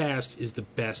Ted Fast is the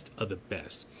best of the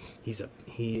best. He's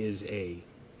a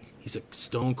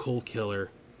stone cold killer,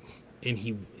 and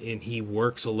he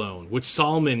works alone. Which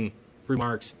Solomon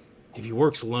remarks, if he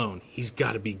works alone, he's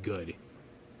got to be good.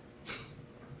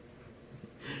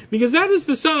 Because that is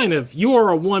the sign of you are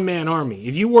a one-man army.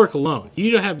 If you work alone,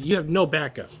 you have no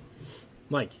backup.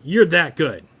 Like, you're that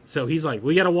good. So he's like,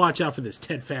 we got to watch out for this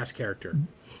Ted Fast character.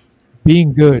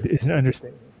 Being good is an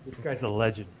understatement. This guy's a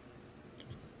legend.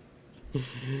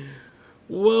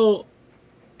 Well,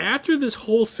 after this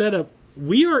whole setup,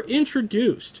 we are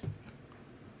introduced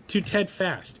to Ted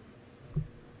Fast.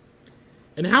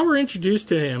 And how we're introduced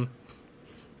to him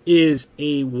is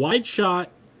a wide shot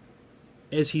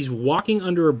as he's walking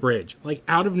under a bridge, like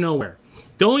out of nowhere.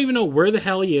 Don't even know where the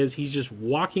hell he is. He's just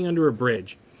walking under a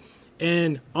bridge.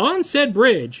 And on said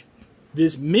bridge,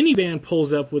 this minivan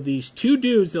pulls up with these two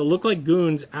dudes that look like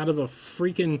goons out of a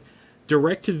freaking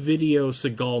direct-to-video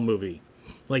Seagal movie.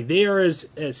 Like, they are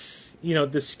as you know,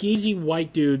 the skeezy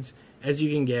white dudes as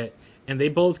you can get, and they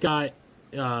both got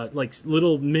like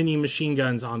little mini machine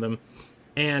guns on them.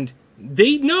 And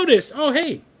they notice, oh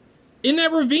hey, in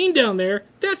that ravine down there,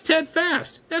 that's Ted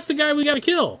Fast. That's the guy we got to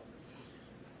kill.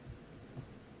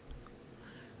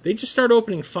 They just start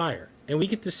opening fire, and we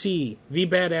get to see the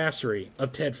badassery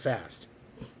of Ted Fast.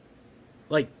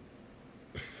 Like,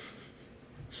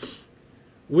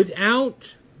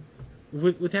 without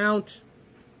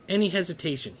any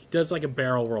hesitation, he does like a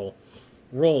barrel roll,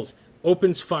 rolls,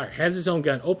 opens fire, has his own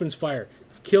gun, opens fire,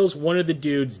 kills one of the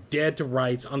dudes dead to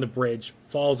rights on the bridge,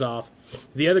 falls off.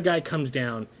 The other guy comes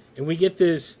down, and we get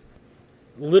this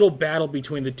little battle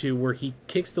between the two where he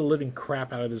kicks the living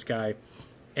crap out of this guy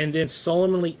and then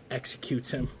solemnly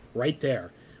executes him right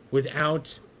there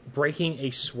without breaking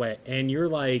a sweat. And you're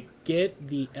like, get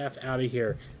the F out of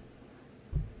here.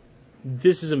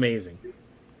 This is amazing.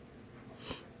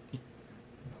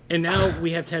 And now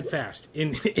we have Ted Fast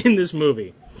in this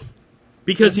movie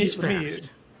because he's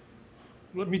fast.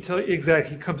 Let me tell you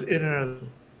exactly. He comes in and out of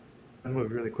the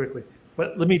movie really quickly.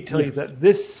 But let me tell you that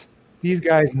these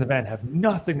guys in the van have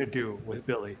nothing to do with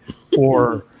Billy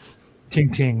or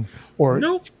Ting Ting or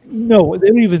Nope. No, they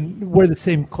don't even wear the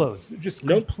same clothes. They're just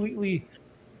completely.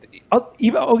 I'll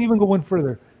even go one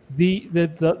further.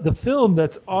 The film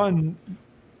that's on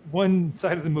one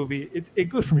side of the movie, it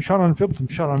goes from shot on film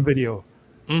to shot on video,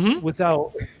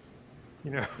 without,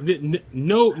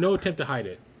 no attempt to hide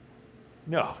it.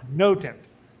 No attempt.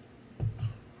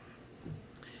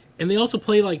 And they also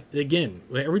play, like, again,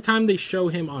 every time they show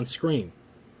him on screen,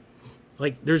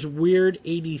 like, there's weird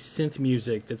 80s synth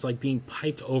music that's, like, being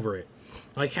piped over it.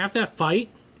 Like, half that fight,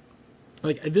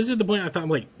 like, this is the point I thought, I'm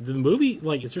like, the movie,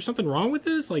 like, is there something wrong with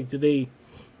this? Like, did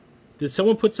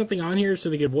someone put something on here so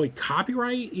they could avoid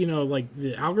copyright? Like,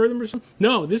 the algorithm or something?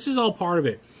 No, this is all part of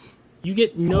it. You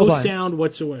get no sound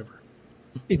whatsoever.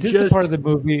 Is this the part of the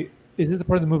movie? Is this the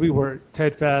part of the movie where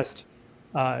Ted Fast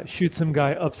shoots some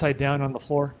guy upside down on the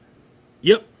floor?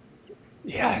 Yep.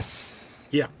 Yes.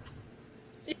 Yeah.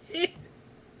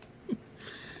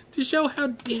 To show how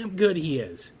damn good he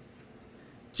is.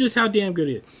 Just how damn good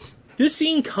he is. This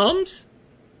scene comes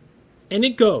and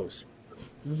it goes.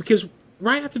 Because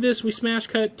right after this we smash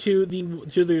cut to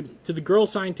the girl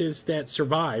scientist that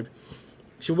survived.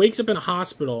 She wakes up in a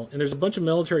hospital and there's a bunch of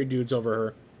military dudes over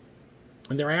her.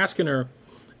 And they're asking her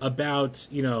about,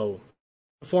 the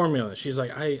formula. She's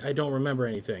like, I don't remember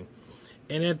anything.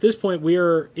 And at this point, we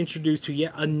are introduced to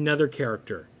yet another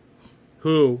character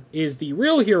who is the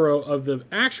real hero of the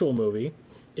actual movie,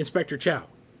 Inspector Chow.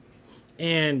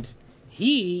 And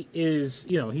he is,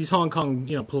 he's Hong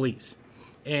Kong, police.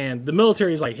 And the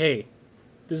military is like, hey,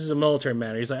 this is a military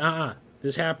matter. He's like,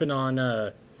 this happened in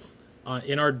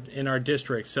our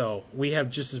district, so we have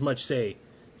just as much say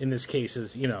in this case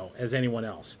as anyone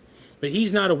else. But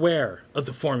he's not aware of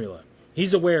the formula.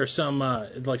 He's aware of some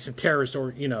some terrorist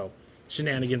or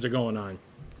shenanigans are going on.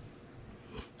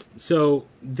 So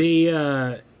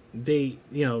he's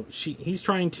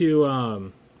trying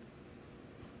to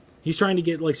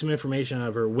get like some information out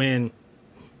of her when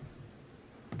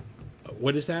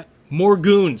what is that? More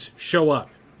goons show up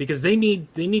because they need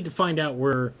to find out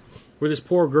where this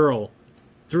poor girl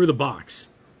threw the box.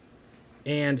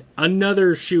 And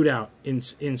another shootout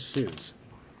ensues.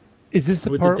 Is this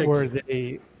the part where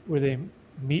they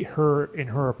meet her in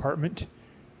her apartment?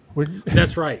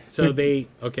 That's right. So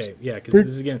because this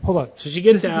is again. Hold on. So she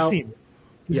gets out.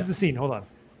 This is the scene. Hold on.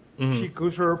 Mm-hmm. She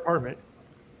goes to her apartment.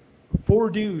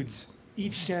 4 dudes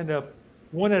each stand up,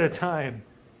 one at a time,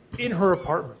 in her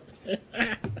apartment.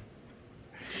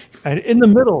 And in the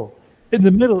middle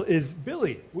is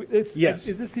Billy. Yes.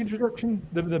 Is this the introduction?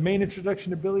 The main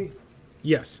introduction to Billy?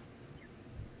 Yes.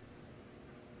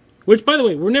 Which, by the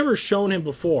way, we're never shown him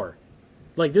before.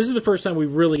 Like, this is the first time we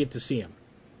really get to see him.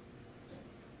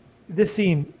 This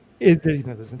scene is,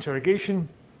 there's interrogation.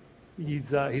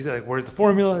 He's like, where's the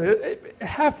formula?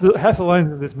 Half the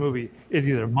lines of this movie is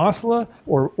either masala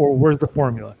or where's the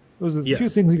formula. Those are the two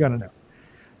things you got to know.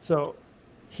 So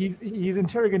he's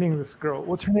interrogating this girl.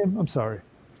 What's her name? I'm sorry.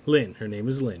 Lynn. Her name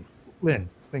is Lynn. Lynn.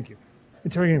 Thank you.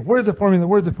 Interrogating. Where's the formula?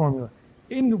 Where's the formula?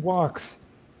 In walks.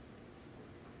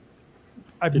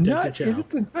 Is it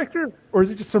the inspector or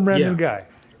is it just some random guy?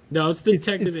 No, it's the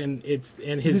detective and his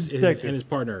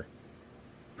partner.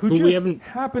 They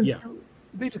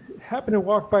just happened to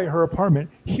walk by her apartment,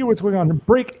 hear what's going on, and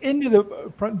break into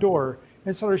the front door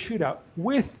and start a shootout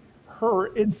with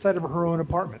her inside of her own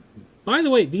apartment. By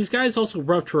the way, these guys also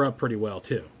roughed her up pretty well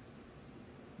too.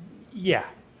 Yeah.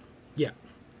 Yeah.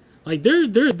 Like they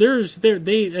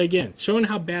again showing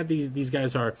how bad these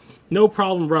guys are. No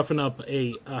problem roughing up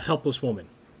a helpless woman.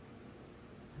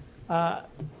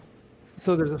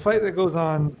 So there's a fight that goes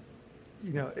on.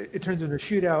 It turns into a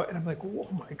shootout, and I'm like, oh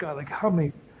my god! Like how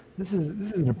many? This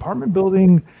is an apartment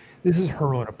building. This is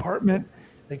her own apartment.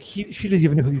 Like she doesn't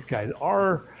even know who these guys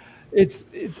are. It's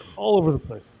all over the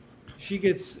place. She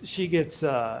gets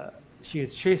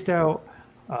chased out.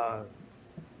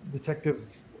 Detective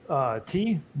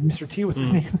T, Mr. T, what's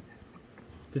his name?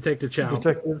 Detective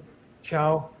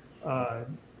Chow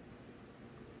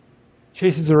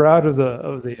chases her out of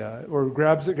the or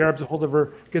grabs a hold of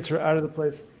her, gets her out of the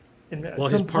place. And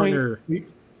his partner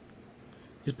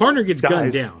gets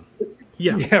gunned down.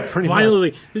 Yeah, pretty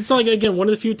violently. Much. It's like again one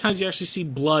of the few times you actually see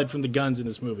blood from the guns in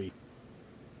this movie.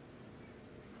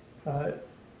 And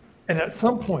at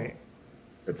some point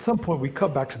we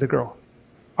cut back to the girl.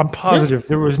 I'm positive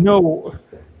there was no.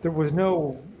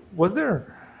 Was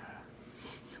there?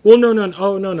 Well, no, no,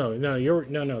 oh, no, no,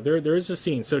 no, no. There is a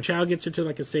scene. So Chow gets her to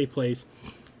like a safe place.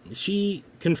 She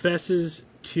confesses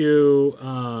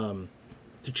to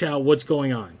Chow what's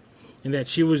going on, and that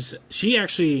she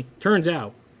actually turns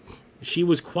out she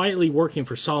was quietly working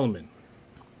for Solomon,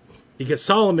 because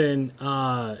Solomon,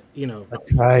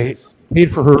 That's right.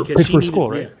 Paid for school,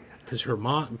 right? Yeah, because her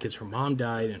mom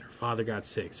died and her father got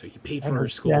sick, so he paid for her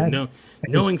his school, dad-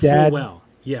 knowing his dad- full well.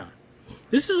 Yeah,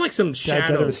 this is like some Dad died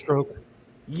shadow. of a stroke.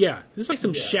 Yeah, this is like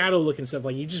some shadow looking stuff.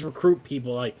 Like you just recruit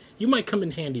people. Like you might come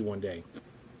in handy one day.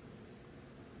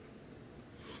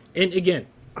 And again,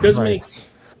 doesn't make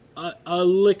a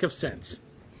lick of sense.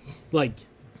 Like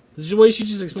the way she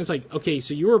just explains, like, okay,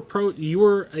 so you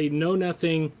were a know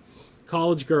nothing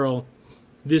college girl.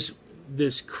 This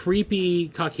creepy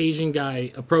Caucasian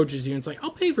guy approaches you and it's like,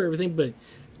 I'll pay for everything, but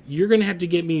you're gonna have to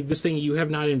get me this thing you have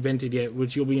not invented yet,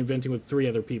 which you'll be inventing with 3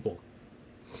 other people.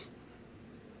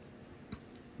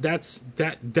 That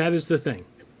is the thing.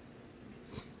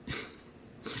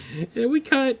 And we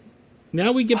cut.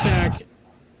 Now we get back.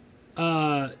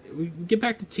 We get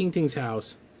back to Ting Ting's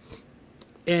house,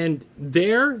 and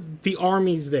there the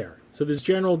army's there. So this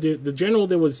the general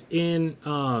that was in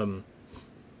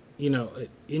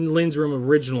in Lin's room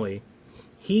originally,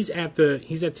 he's at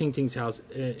Ting Ting's house,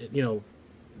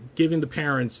 giving the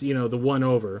parents the one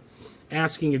over,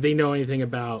 asking if they know anything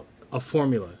about a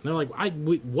formula. And they're like,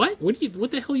 what? What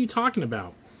the hell are you talking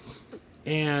about?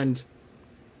 And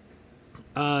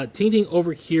Ting Ting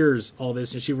overhears all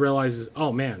this, and she realizes,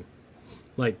 oh man,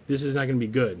 like this is not going to be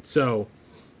good. So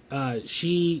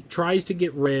she tries to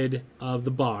get rid of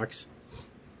the box.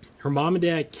 Her mom and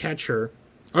dad catch her.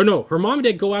 Oh no, her mom and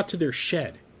dad go out to their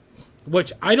shed,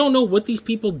 which I don't know what these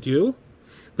people do,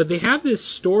 but they have this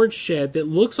storage shed that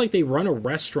looks like they run a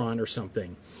restaurant or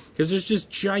something. Because there's just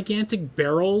gigantic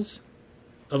barrels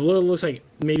of what looks like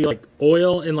maybe like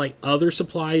oil and like other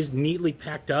supplies neatly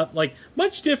packed up. Like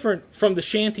much different from the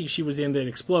shanty she was in that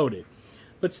exploded.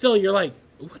 But still, you're like,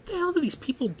 what the hell do these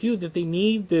people do that they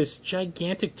need this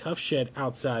gigantic tough shed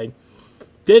outside?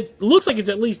 That looks like it's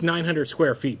at least 900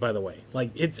 square feet, by the way.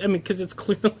 Like because it's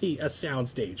clearly a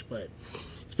soundstage, but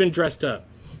it's been dressed up.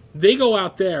 They go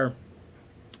out there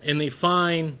and they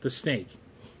find the snake.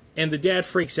 And the dad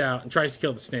freaks out and tries to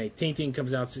kill the snake. Ting Ting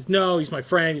comes out and says, no, he's my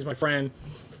friend.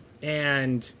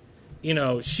 And,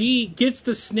 she gets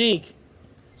the snake.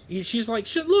 She's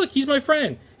like, look, he's my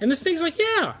friend. And the snake's like,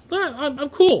 yeah, I'm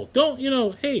cool. Don't,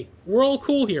 hey, we're all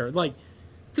cool here. Like,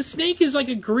 the snake is like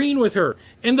agreeing with her.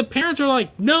 And the parents are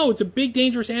like, no, it's a big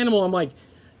dangerous animal. I'm like,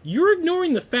 you're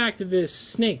ignoring the fact that this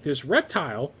snake, this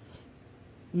reptile,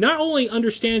 not only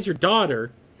understands your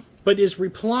daughter, but is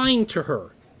replying to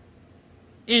her.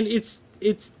 And it's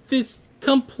this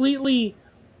completely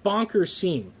bonkers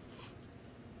scene.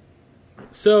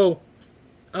 So,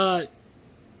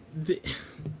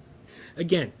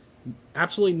 again,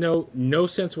 absolutely no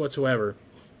sense whatsoever.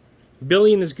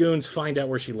 Billy and his goons find out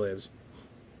where she lives.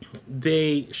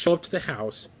 They show up to the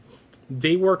house.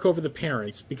 They work over the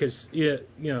parents because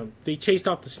they chased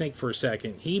off the snake for a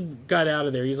second. He got out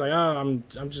of there. He's like, I'm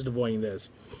just avoiding this.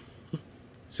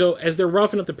 So as they're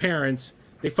roughing up the parents,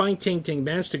 they find Ting Ting,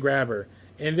 manage to grab her,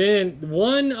 and then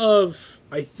one of,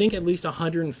 I think, at least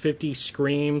 150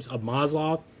 screams of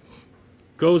Maslov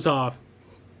goes off.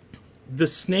 The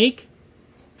snake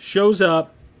shows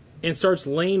up and starts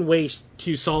laying waste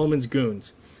to Solomon's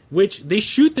goons, which they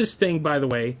shoot this thing, by the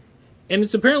way, and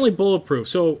it's apparently bulletproof.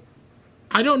 So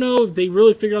I don't know if they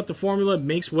really figured out the formula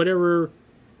makes whatever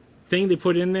thing they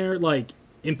put in there, like,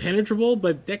 impenetrable,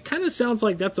 but that kind of sounds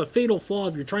like that's a fatal flaw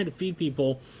if you're trying to feed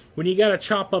people when you got to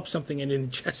chop up something and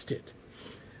ingest it.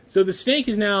 So the snake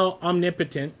is now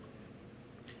omnipotent,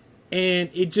 and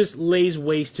it just lays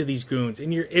waste to these goons.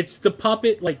 And it's the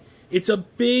puppet, like it's a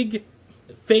big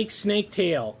fake snake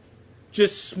tail,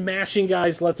 just smashing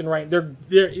guys left and right. They're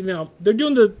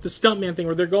doing the stuntman thing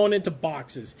where they're going into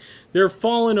boxes, they're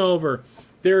falling over,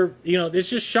 there's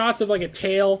just shots of like a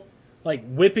tail like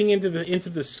whipping into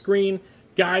the screen.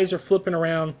 Guys are flipping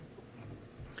around,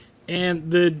 and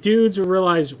the dudes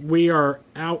realize we are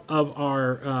out of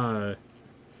our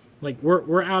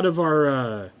we're out of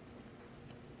our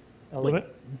element.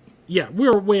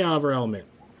 We're way out of our element.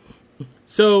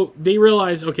 So they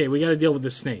realize, okay, we got to deal with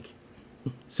this snake.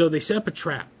 So they set up a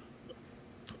trap,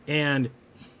 and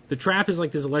the trap is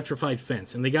like this electrified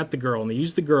fence, and they got the girl, and they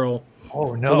use the girl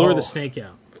to lure the snake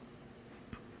out.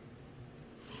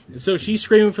 And so she's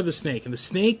screaming for the snake, and the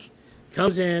snake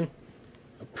comes in,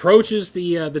 approaches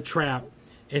the trap,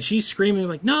 and she's screaming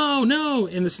like, no,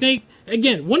 and the snake,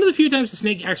 again, one of the few times the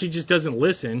snake actually just doesn't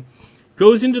listen,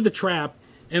 goes into the trap,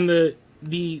 and the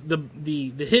the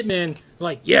hitmen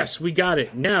like, yes, we got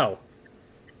it. Now,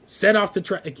 set off the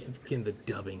trap. Again, the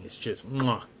dubbing is just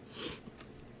mwah.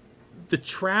 The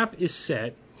trap is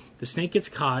set. The snake gets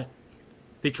caught.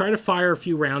 They try to fire a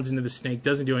few rounds into the snake.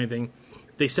 Doesn't do anything.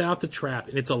 They set out the trap,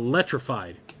 and it's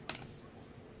electrified.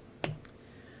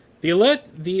 The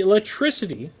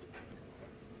electricity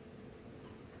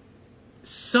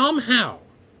somehow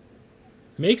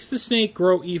makes the snake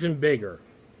grow even bigger.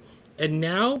 And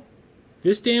now,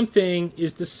 this damn thing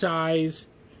is the size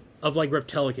of like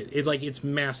Reptilicus. It's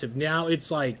massive. Now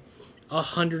it's like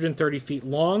 130 feet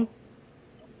long,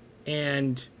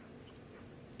 and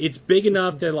it's big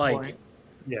enough that like,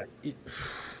 yeah. It,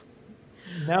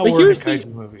 now we're in the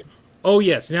kaiju movie. Oh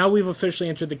yes, now we've officially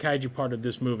entered the kaiju part of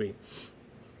this movie.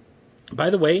 By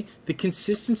the way, the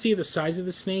consistency of the size of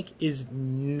the snake is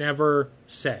never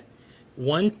set.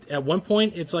 At one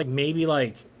point, it's like maybe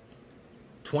like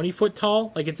 20 foot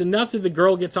tall. Like, it's enough that the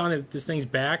girl gets on it, this thing's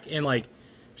back, and like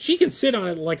she can sit on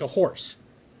it like a horse.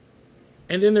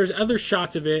 And then there's other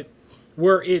shots of it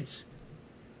where it's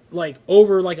like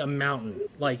over like a mountain,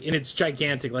 like, and it's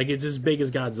gigantic, like it's as big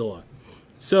as Godzilla.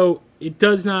 So it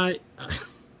does not.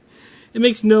 It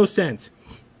makes no sense.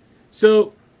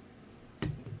 So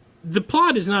the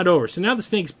plot is not over. So now the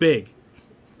snake's big,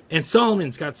 and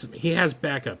Solomon's got some. He has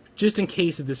backup just in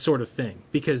case of this sort of thing,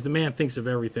 because the man thinks of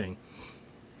everything.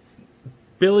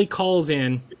 Billy calls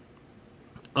in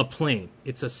a plane.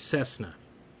 It's a Cessna.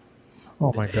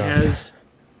 Oh my God! It has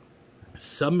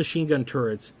submachine gun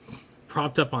turrets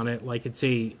propped up on it, like it's a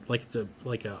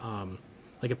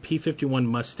P-51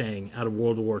 Mustang out of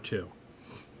World War II.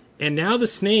 And now the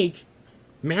snake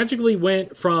magically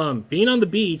went from being on the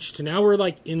beach to now we're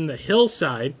like in the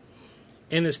hillside,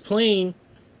 and this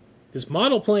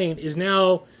model plane is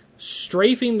now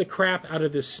strafing the crap out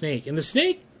of this snake. And the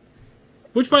snake,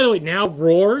 which by the way now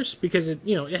roars because it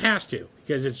has to,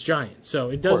 because it's giant, so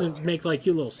it doesn't make like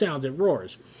cute little sounds, it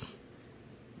roars.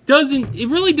 It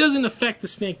really doesn't affect the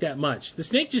snake that much. The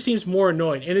snake just seems more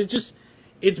annoyed, and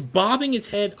it's bobbing its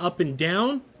head up and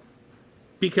down,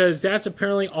 because that's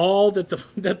apparently all that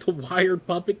the wired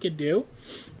puppet can do.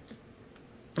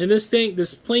 And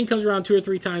this plane comes around 2 or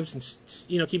 3 times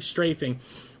and keeps strafing,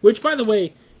 which by the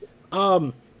way,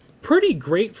 pretty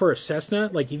great for a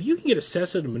Cessna. Like, if you can get a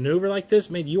Cessna to maneuver like this,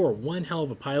 man, you are one hell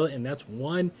of a pilot, and that's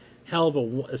one hell of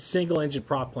a single engine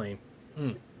prop plane.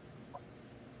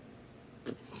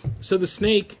 So the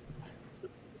snake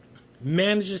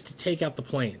manages to take out the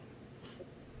plane,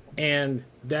 and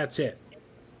that's it.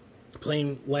 The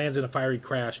plane lands in a fiery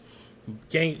crash.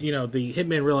 The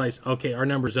hitmen realize, okay, our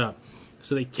number's up.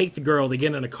 So they take the girl, they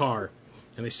get in a car,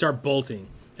 and they start bolting.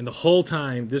 And the whole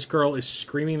time, this girl is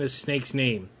screaming the snake's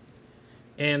name.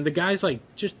 And the guy's like,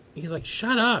 he's like,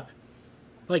 shut up.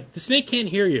 Like, the snake can't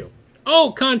hear you.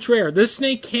 Oh, contraire, the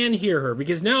snake can hear her,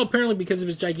 because now apparently because of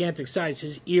his gigantic size,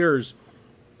 his ears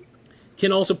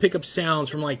can also pick up sounds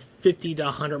from like 50 to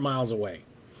 100 miles away,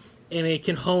 and it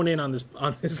can hone in on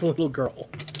this little girl.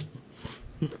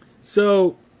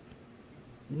 So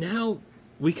now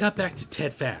we got back to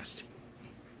Ted Fast,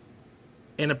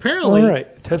 and apparently, all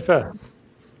right, Ted Fast.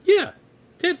 Yeah,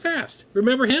 Ted Fast.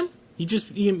 Remember him?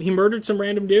 He murdered some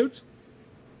random dudes.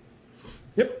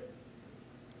 Yep.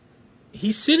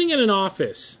 He's sitting in an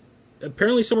office,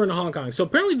 apparently somewhere in Hong Kong. So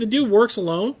apparently the dude works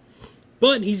alone,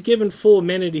 but he's given full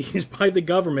amenities by the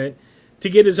government to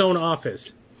get his own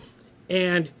office.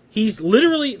 And he's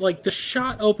literally, like, the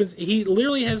shot opens, he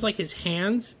literally has, like, his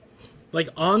hands, like,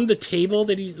 on the table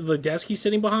the desk he's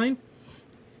sitting behind.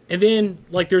 And then,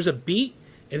 like, there's a beat,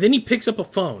 and then he picks up a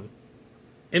phone,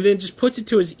 and then just puts it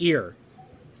to his ear.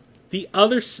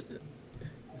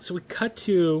 So we cut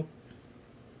to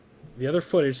the other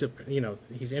footage that,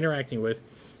 he's interacting with.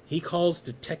 He calls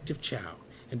Detective Chow.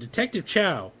 And Detective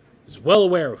Chow is well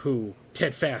aware of who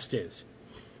Ted Fast is.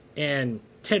 And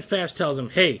Ted Fast tells him,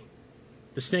 hey,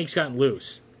 the snake's gotten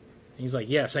loose. And he's like,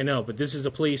 yes, I know, but this is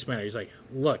a police matter. He's like,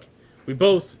 look, we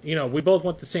both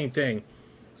want the same thing.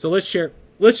 So let's share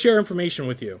information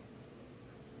with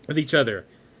each other.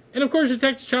 And of course,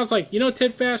 Detective Chow's like,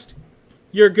 Ted Fast,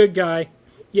 you're a good guy.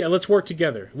 Yeah, let's work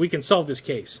together. We can solve this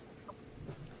case.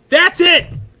 That's it!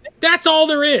 That's all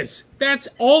there is. That's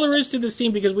all there is to the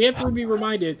scene, because we have to be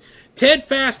reminded Ted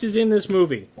Fast is in this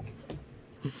movie.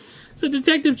 So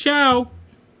Detective Chow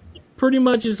pretty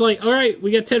much is like, all right,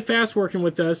 we got Ted Fast working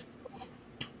with us.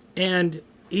 And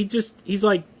he's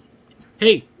like,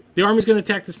 hey, the army's going to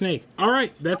attack the snake. All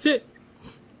right, that's it.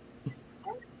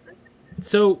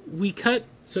 So we cut.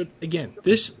 So again,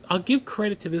 I'll give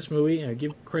credit to this movie, and I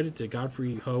give credit to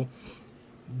Godfrey Ho.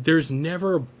 There's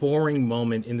never a boring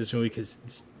moment in this movie, because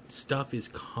stuff is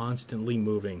constantly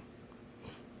moving.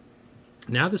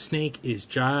 Now the snake is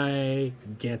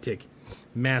gigantic,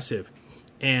 massive,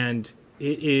 and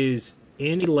it is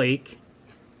in a lake,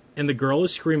 and the girl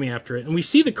is screaming after it. And we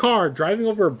see the car driving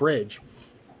over a bridge,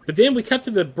 but then we cut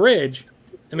to the bridge,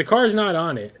 and the car is not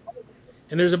on it,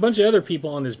 and there's a bunch of other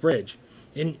people on this bridge.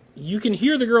 And you can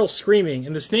hear the girl screaming,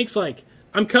 and the snake's like,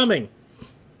 I'm coming.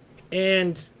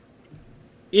 And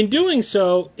in doing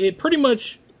so, it pretty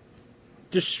much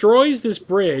destroys this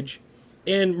bridge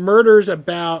and murders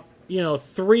about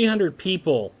 300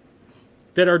 people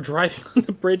that are driving on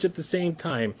the bridge at the same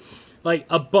time. Like,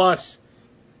 a bus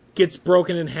gets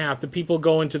broken in half. The people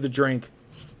go into the drink.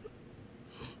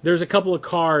 There's a couple of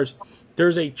cars.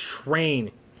 There's a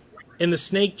train. And the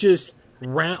snake just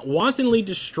wantonly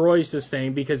destroys this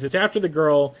thing because it's after the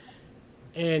girl,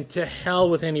 and to hell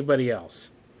with anybody else.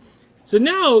 So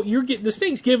now the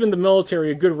snake's giving the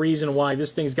military a good reason why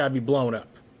this thing's got to be blown up.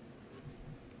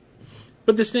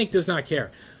 But the snake does not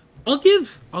care. I'll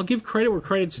give credit where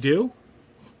credit's due.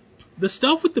 The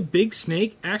stuff with the big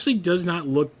snake actually does not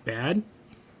look bad.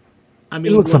 I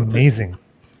mean, it looks amazing.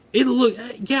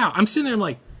 I'm sitting there, I'm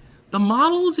like, the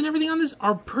models and everything on this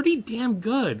are pretty damn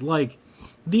good. Like,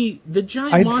 the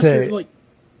giant monster, like...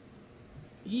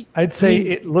 I'd say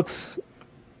it looks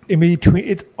in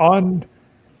between.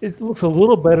 It looks a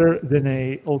little better than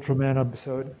a Ultraman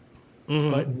episode,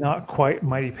 but not quite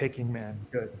Mighty Peking Man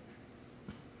good.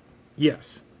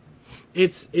 Yes.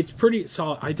 It's pretty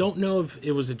solid. I don't know if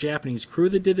it was a Japanese crew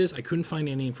that did this. I couldn't find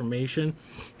any information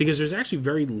because there's actually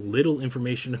very little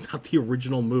information about the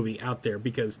original movie out there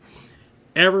because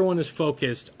everyone is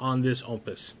focused on this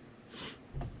opus.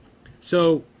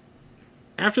 So,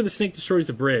 after the snake destroys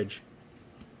the bridge,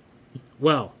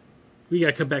 well, we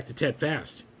gotta come back to Ted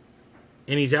Fast.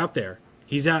 And he's out there.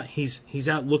 He's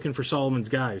out looking for Solomon's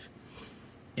guys.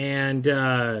 And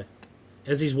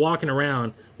as he's walking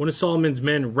around, one of Solomon's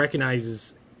men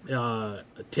recognizes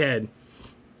Ted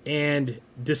and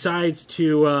decides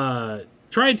to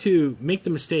try to make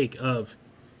the mistake of,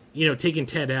 taking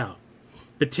Ted out.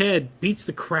 But Ted beats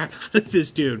the crap out of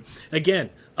this dude.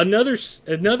 Again, this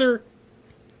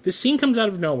scene comes out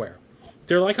of nowhere.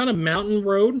 They're like on a mountain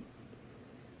road,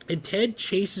 and Ted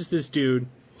chases this dude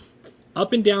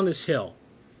up and down this hill.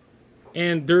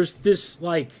 And there's this,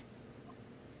 like,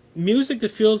 music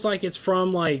that feels like it's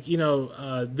from, like,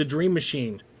 the Dream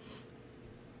Machine.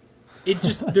 It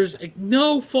just, there's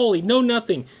no Foley, no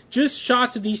nothing. Just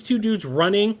shots of these two dudes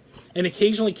running and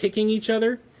occasionally kicking each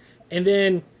other. And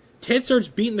then Ted starts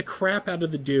beating the crap out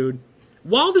of the dude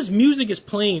while this music is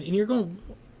playing. And you're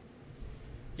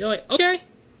like, okay,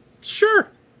 sure,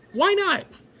 why not?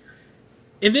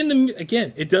 And then,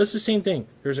 again, it does the same thing.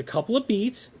 There's a couple of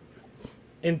beats,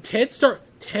 and Ted,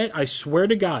 I swear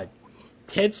to God,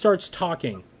 Ted starts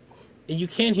talking, and you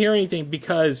can't hear anything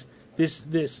because this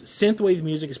synthwave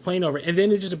music is playing over it, and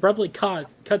then it just abruptly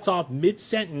cuts off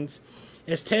mid-sentence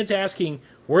as Ted's asking,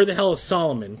 where the hell is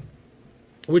Solomon?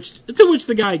 To which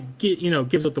the guy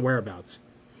gives up the whereabouts.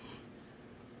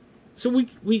 So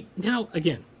we now,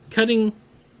 again, cutting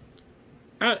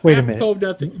out. Wait a minute.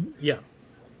 Nothing. Yeah.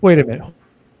 Wait a minute.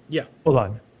 Yeah. Hold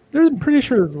on. I'm pretty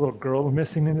sure there's a little girl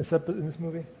missing in this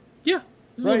movie. Yeah,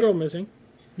 there's a little girl missing.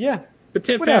 Yeah. But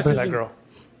Ted what Fast happened to that girl?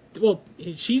 Well,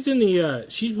 she's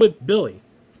she's with Billy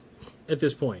at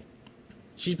this point.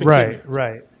 She's been kidnapped.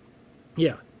 Right.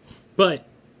 Yeah. But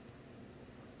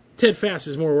Ted Fast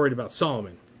is more worried about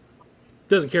Solomon.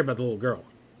 Doesn't care about the little girl.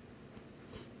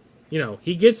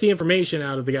 He gets the information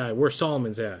out of the guy where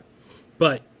Solomon's at,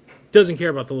 but doesn't care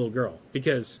about the little girl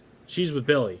because she's with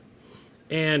Billy.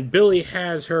 And Billy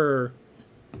has her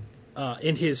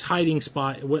in his hiding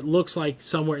spot, what looks like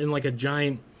somewhere in like a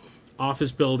giant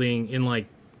office building in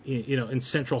in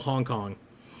central Hong Kong.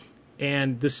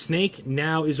 And the snake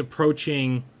now is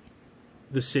approaching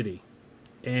the city,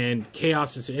 and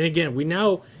chaos is. And again,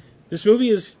 this movie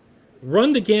is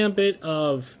run the gambit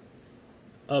of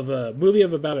a movie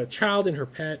of about a child and her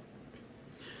pet,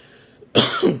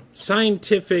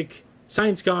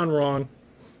 science gone wrong,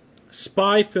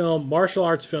 spy film, martial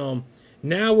arts film.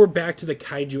 Now we're back to the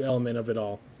kaiju element of it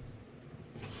all.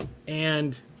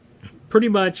 And pretty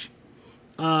much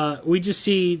we just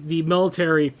see the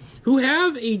military who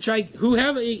have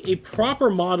a proper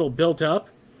model built up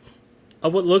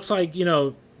of what looks like,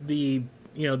 the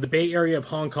Bay Area of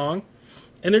Hong Kong.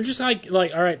 And they're just like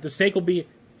all right, the snake will be,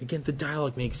 again, the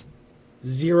dialogue makes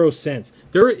zero sense.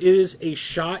 There is a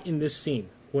shot in this scene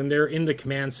when they're in the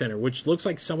command center, which looks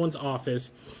like someone's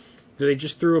office. They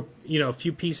just threw a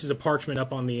few pieces of parchment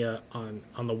up on the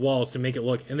walls to make it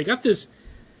look, and they got this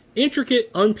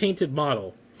intricate unpainted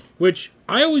model, which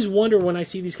I always wonder when I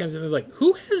see these kinds of things, like,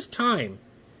 who has time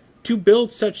to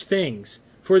build such things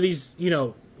for these,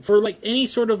 for like any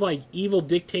sort of like evil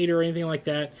dictator or anything like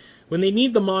that, when they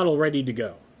need the model ready to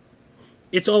go.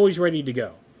 It's always ready to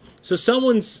go. So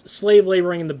someone's slave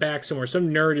laboring in the back somewhere. Some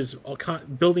nerd is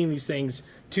building these things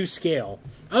to scale.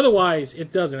 Otherwise,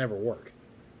 it doesn't ever work.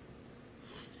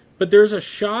 But there's a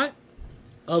shot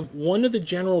of one of the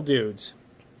general dudes,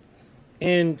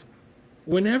 and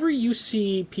whenever you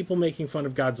see people making fun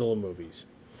of Godzilla movies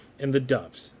and the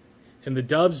dubs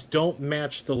don't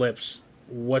match the lips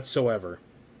whatsoever,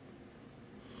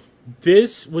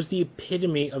 this was the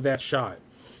epitome of that shot,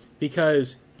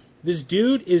 because this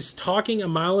dude is talking a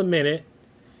mile a minute,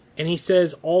 and he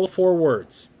says all the 4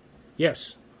 words.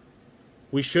 Yes,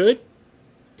 we should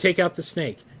take out the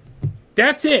snake.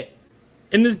 That's it.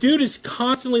 And this dude is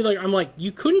constantly like, I'm like,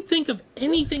 you couldn't think of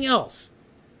anything else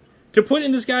to put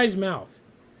in this guy's mouth.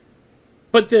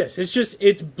 But this,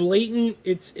 it's blatant.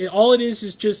 All it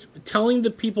is just telling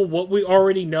the people what we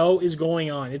already know is going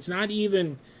on. It's not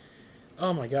even,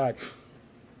 oh my God.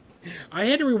 I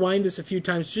had to rewind this a few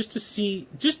times just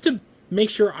to make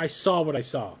sure I saw what I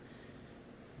saw.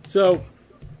 So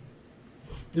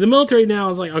the military now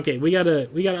is like, okay, we gotta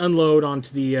unload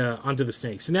onto the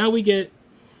snake. So now we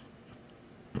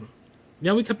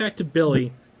cut back to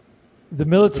Billy. The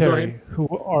military, who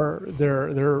are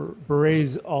their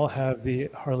berets, all have the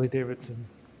Harley Davidson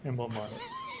emblem on it.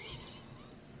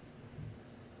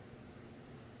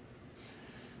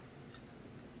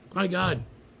 My God.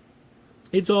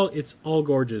 It's all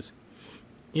gorgeous.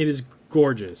 It is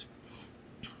gorgeous.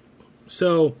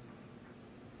 So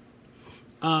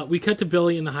we cut to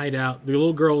Billy in the hideout. The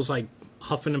little girl's like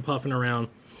huffing and puffing around.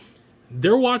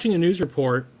 They're watching a news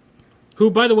report. Who,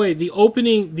 by the way,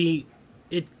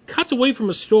 it cuts away from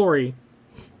a story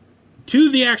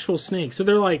to the actual snake. So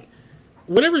they're like,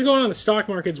 whatever's going on in the stock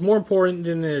market is more important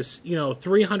than this,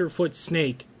 300-foot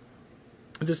snake,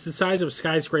 this the size of a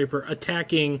skyscraper,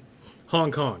 attacking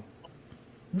Hong Kong.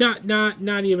 Not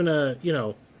even doesn't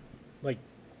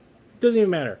even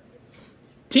matter.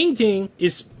 Ting Ting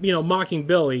is, mocking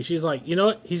Billy. She's like, you know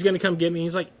what? He's going to come get me.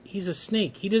 He's like, he's a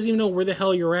snake. He doesn't even know where the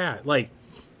hell you're at.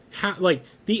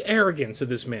 The arrogance of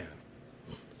this man.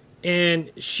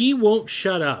 And she won't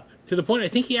shut up. To the point, I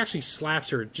think he actually slaps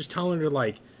her, just telling her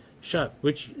to, shut up.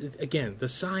 Which, again, the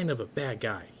sign of a bad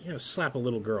guy. Slap a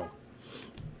little girl.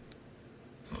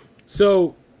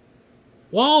 So,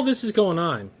 while this is going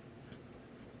on,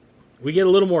 we get a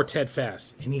little more Ted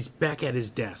Fast. And he's back at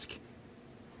his desk.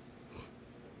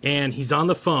 And he's on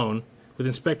the phone with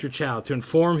Inspector Chow to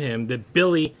inform him that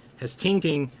Billy has Ting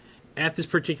Ting at this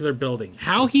particular building.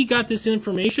 How he got this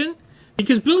information?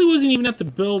 Because Billy wasn't even at the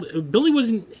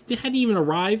hadn't even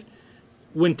arrived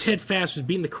when Ted Fast was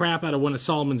beating the crap out of one of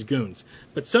Solomon's goons.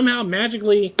 But somehow,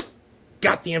 magically,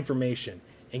 got the information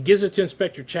and gives it to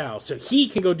Inspector Chow so he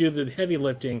can go do the heavy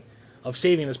lifting of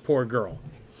saving this poor girl.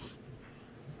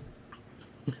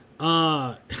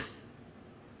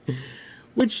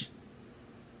 Which,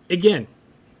 again,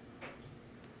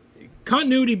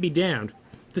 continuity be damned.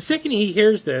 The second he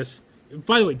hears this,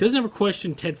 by the way, doesn't ever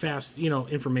question Ted Fast's,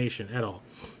 information at all.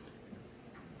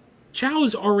 Chow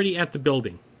is already at the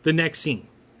building, the next scene.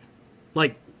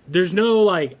 There's no,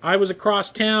 I was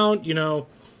across town,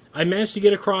 I managed to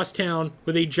get across town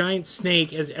with a giant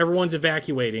snake as everyone's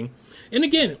evacuating. And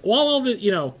again, while all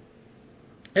the,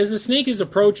 as the snake is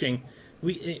approaching,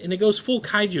 and it goes full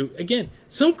kaiju, again,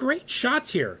 some great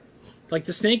shots here. Like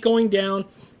the snake going down,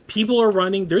 people are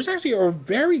running. There's actually a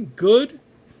very good,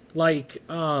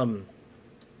 matte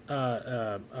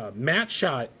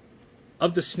shot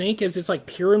of the snake as it's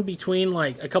peering between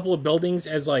a couple of buildings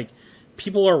as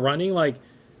people are running.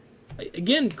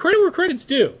 Again, credit where credit's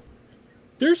due.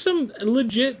 There's some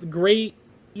legit great,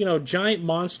 giant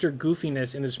monster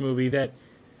goofiness in this movie that,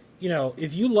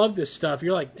 if you love this stuff,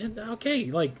 you're okay,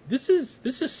 this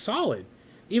is solid.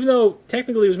 Even though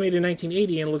technically it was made in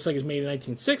 1980 and it looks like it's made in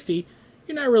 1960,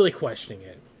 you're not really questioning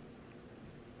it.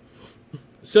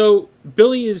 So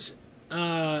Billy is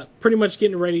pretty much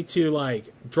getting ready to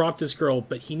drop this girl,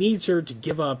 but he needs her to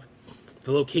give up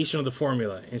the location of the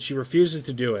formula, and she refuses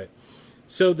to do it.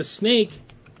 So the snake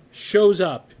shows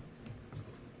up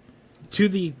to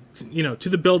the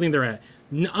building they're at.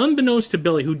 Unbeknownst to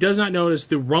Billy, who does not notice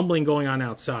the rumbling going on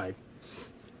outside,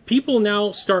 people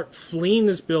now start fleeing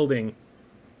this building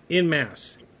en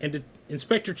masse, and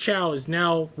Inspector Chow is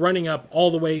now running up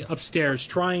all the way upstairs,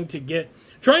 trying to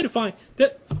find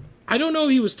that. I don't know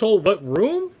if he was told what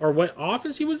room or what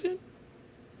office he was in,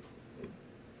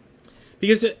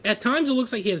 because at times it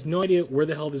looks like he has no idea where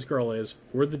the hell this girl is,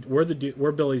 where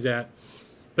Billy's at.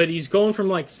 But he's going from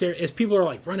like as people are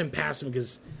like running past him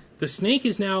because the snake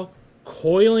is now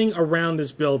coiling around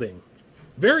this building.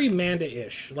 Very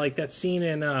Manda-ish, like that scene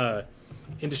in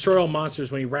Destroy All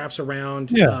Monsters when he wraps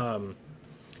around. Yeah.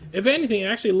 If anything, it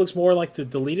actually looks more like the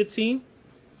deleted scene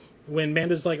when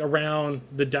Manda's like around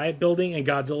the diet building and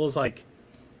Godzilla's like,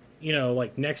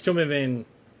 like next to him, and then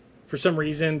for some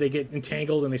reason they get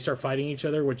entangled and they start fighting each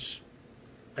other, which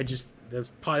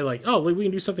that's probably like, oh, we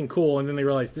can do something cool, and then they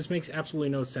realize this makes absolutely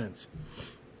no sense.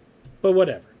 But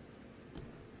whatever.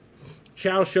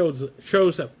 Chow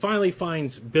shows up, finally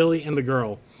finds Billy and the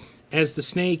girl as the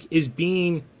snake is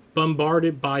being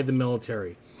bombarded by the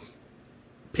military.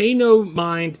 Pay no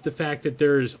mind the fact that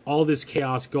there's all this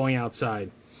chaos going outside.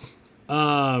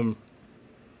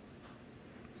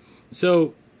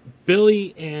 So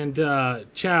Billy and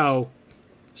Chow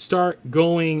start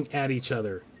going at each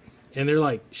other, and they're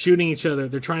like shooting each other.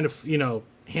 They're trying to,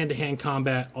 hand-to-hand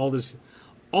combat, all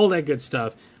that good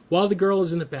stuff, while the girl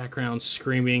is in the background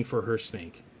screaming for her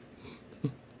snake.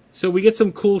 So we get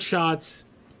some cool shots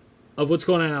of what's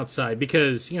going on outside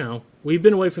because, we've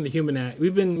been away from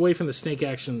we've been away from the snake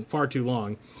action far too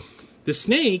long. The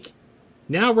snake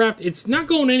now it's not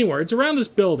going anywhere. It's around this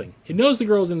building. It knows the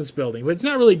girl's in this building, but it's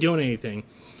not really doing anything.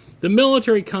 The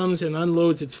military comes and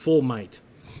unloads its full might.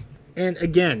 And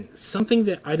again, something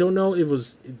that I don't know, it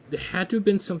had to have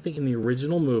been something in the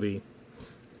original movie.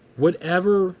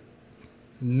 Whatever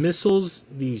missiles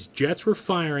these jets were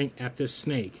firing at this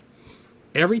snake,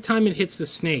 every time it hits the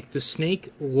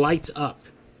snake lights up.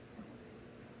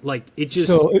 Like, it just...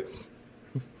 So,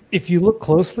 if you look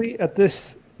closely at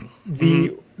this,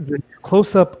 the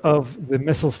close-up of the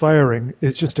missiles firing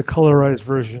is just a colorized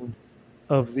version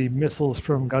of the missiles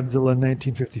from Godzilla in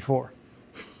 1954.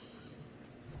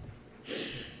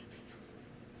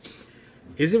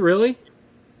 Is it really?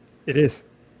 It is.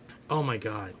 Oh my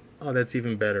god. Oh, that's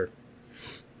even better.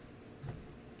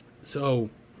 So,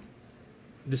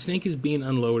 the snake is being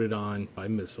unloaded on by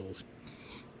missiles.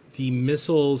 The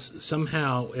missiles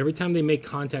somehow, every time they make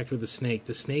contact with the snake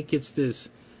gets this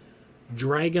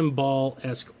Dragon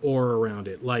Ball-esque aura around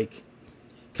it. Like,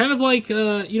 kind of like,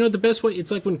 the best way,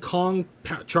 it's like when Kong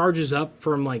charges up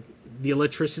from, like, the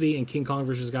electricity in King Kong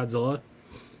vs. Godzilla.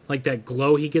 Like that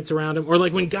glow he gets around him. Or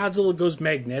like when Godzilla goes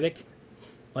magnetic.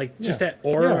 Like, just that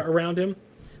aura around him.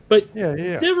 But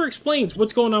it never explains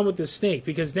what's going on with this snake,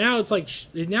 because now it's like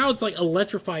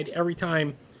electrified every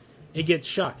time it gets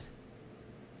shot.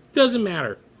 Doesn't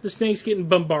matter. The snake's getting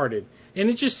bombarded, and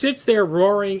it just sits there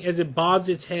roaring as it bobs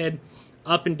its head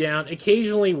up and down,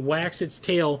 occasionally whacks its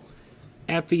tail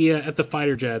at the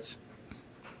fighter jets.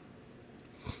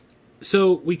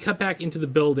 So we cut back into the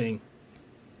building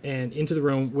and into the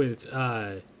room with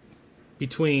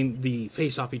between the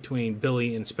face-off between Billy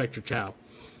and Inspector Chow,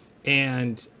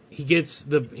 and he gets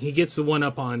the one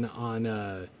up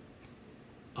on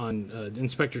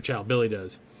Inspector Chow. Billy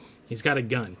does. He's got a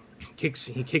gun.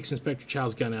 He kicks Inspector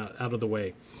Chow's gun out of the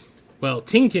way. Well,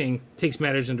 Ting Ting takes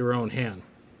matters into her own hand,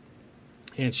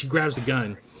 and she grabs the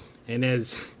gun. And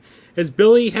as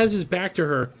Billy has his back to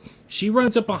her, she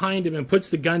runs up behind him and puts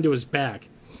the gun to his back.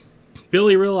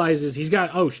 Billy realizes he's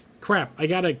got, oh crap, I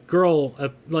got a girl,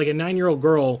 like a 9-year-old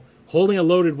girl, holding a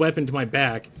loaded weapon to my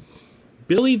back.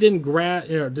 Billy then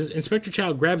Inspector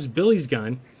Chow grabs Billy's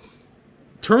gun,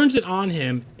 turns it on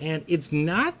him, and it's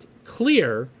not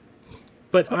clear,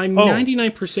 but I'm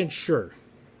 99% sure.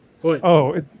 What?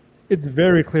 Oh, it's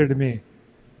very clear to me.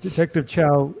 Detective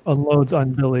Chow unloads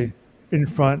on Billy in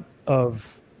front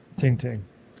of Ting Ting.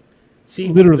 See,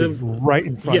 literally right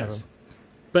in front of him.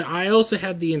 But I also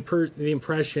had the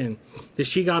impression that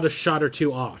she got a shot or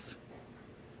two off,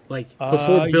 like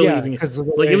before Billy even.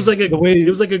 Like it was like a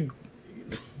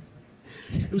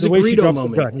Greedo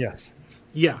moment. Gun, yes.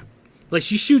 Yeah, like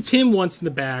she shoots him once in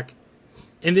the back,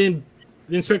 and then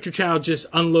Inspector Chow just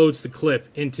unloads the clip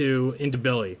into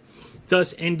Billy,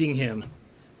 thus ending him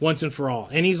once and for all.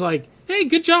 And he's like, "Hey,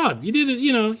 good job! You did it.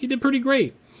 You did pretty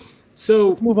great." So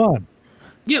let's move on.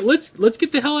 Yeah, let's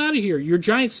get the hell out of here. Your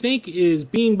giant snake is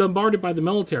being bombarded by the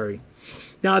military.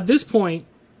 Now, at this point,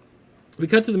 we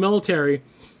cut to the military,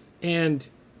 and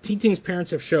Ting Ting's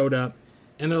parents have showed up,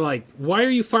 and they're like, why are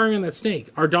you firing on that snake?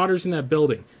 Our daughter's in that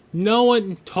building. No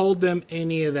one told them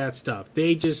any of that stuff.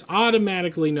 They just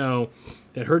automatically know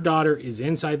that her daughter is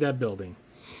inside that building.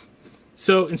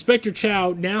 So Inspector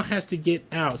Chow now has to get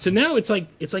out. So now it's like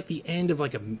the end of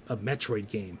like a Metroid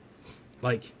game.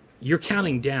 Like, you're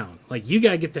counting down. Like, you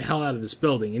got to get the hell out of this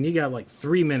building, and you got like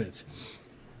 3 minutes.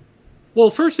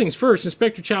 Well, first things first,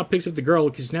 Inspector Chow picks up the girl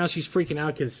because now she's freaking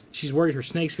out because she's worried her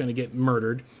snake's going to get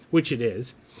murdered, which it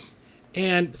is.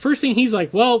 And the first thing he's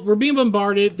like, well, we're being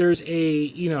bombarded. There's a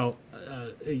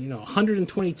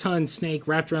 120-ton snake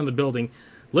wrapped around the building.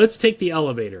 Let's take the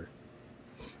elevator.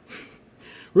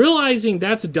 Realizing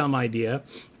that's a dumb idea,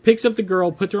 picks up the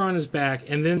girl, puts her on his back,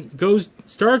 and then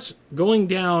starts going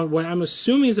down what I'm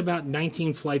assuming is about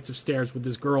 19 flights of stairs with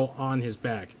this girl on his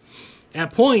back.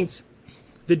 At points,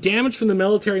 the damage from the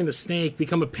military and the snake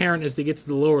become apparent as they get to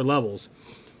the lower levels.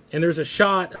 And there's a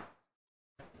shot,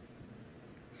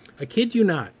 I kid you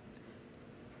not,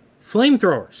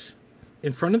 flamethrowers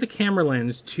in front of the camera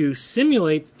lens to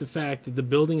simulate the fact that the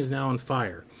building is now on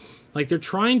fire. Like, they're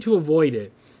trying to avoid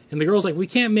it. And the girl's like, we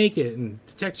can't make it. And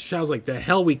Detective Chow's like, the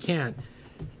hell we can't.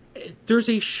 There's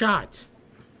a shot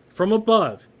from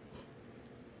above.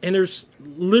 And there's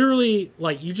literally,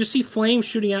 like, you just see flames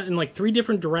shooting out in, like, 3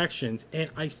 different directions. And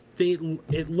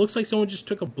it looks like someone just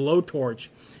took a blowtorch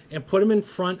and put them in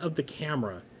front of the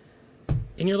camera.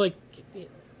 And you're like,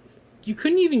 you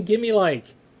couldn't even give me, like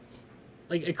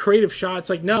a creative shot. It's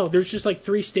like, no, there's just, like,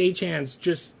 3 stagehands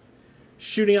just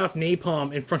shooting off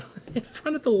napalm in front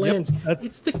of the lens. Yep,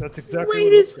 it's the exactly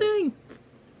greatest thing.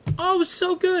 Oh, it was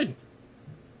so good.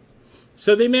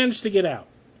 So they managed to get out.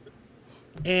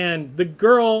 And the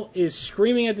girl is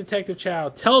screaming at Detective Chow,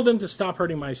 tell them to stop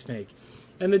hurting my snake.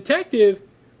 And the detective,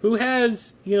 who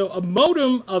has, a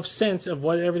modicum of sense of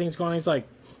what everything's going on, he's like,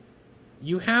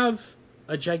 you have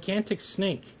a gigantic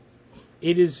snake.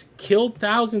 It has killed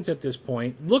thousands at this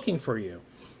point looking for you.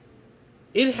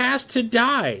 It has to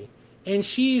die. And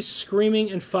she's screaming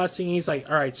and fussing. He's like,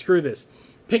 all right, screw this.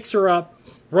 Picks her up,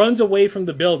 runs away from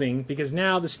the building because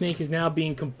now the snake is now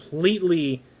being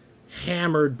completely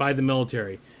hammered by the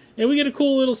military. And we get a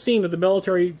cool little scene of the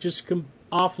military just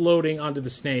offloading onto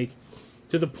the snake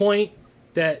to the point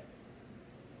that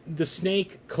the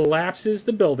snake collapses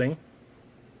the building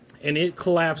and it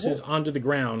collapses onto the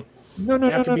ground.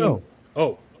 No.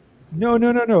 Oh. No.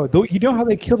 You know how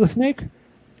they kill the snake?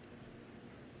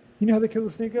 You know how they kill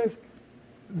the snake, guys?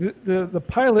 The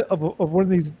pilot of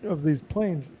one of these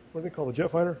planes, what do they call a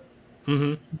jet fighter?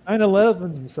 Mm-hmm.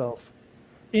 9/11's himself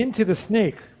into the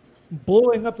snake,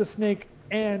 blowing up the snake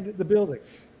and the building.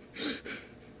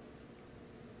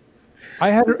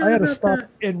 I had to stop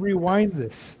and rewind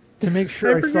this to make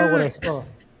sure I saw what I saw.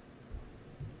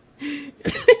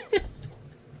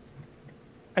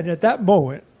 And at that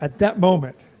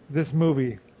moment, this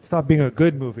movie stopped being a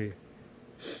good movie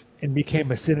and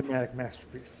became a cinematic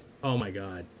masterpiece. Oh my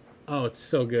god. Oh, it's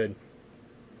so good.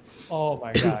 Oh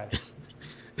my god.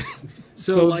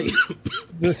 So like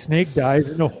the snake dies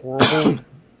in a horrible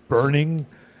burning.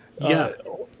 Yeah.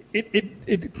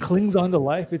 It clings on to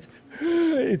life. It's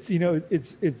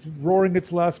roaring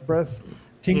its last breath.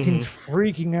 Ting Ting's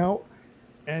freaking out,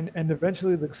 and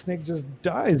eventually the snake just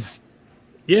dies.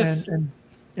 Yes.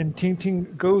 And Ting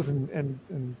Ting goes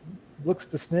and looks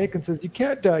at the snake and says, "You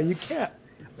can't die. You can't."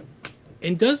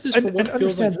 And does this for what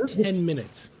feels like 10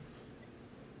 minutes.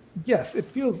 Yes, it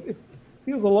feels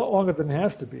a lot longer than it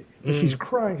has to be. She's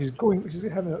crying. She's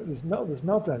having this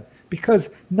meltdown because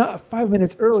not 5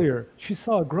 minutes earlier she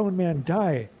saw a grown man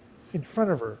die in front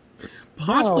of her.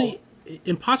 Possibly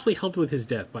helped with his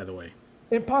death, by the way.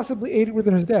 And possibly aided with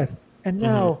his death. And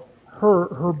now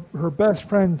her best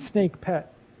friend's snake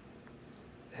pet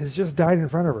has just died in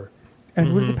front of her.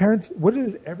 And what do the parents? What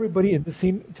does everybody in the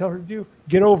scene tell her to do?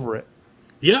 Get over it.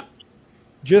 Yep.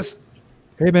 Just,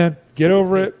 hey man, get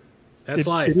over it. That's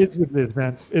life. It is what it is,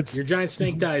 man. Your giant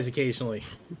snake dies occasionally.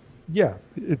 Yeah,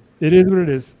 it is what it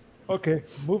is. Okay,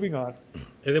 moving on.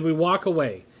 And then we walk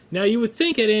away. Now you would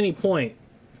think at any point,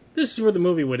 this is where the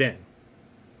movie would end.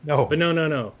 No. But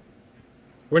no.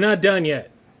 We're not done yet.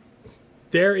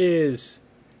 There is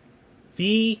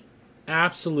the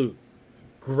absolute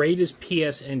greatest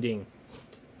PS ending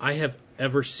I have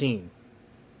ever seen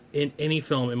in any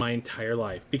film in my entire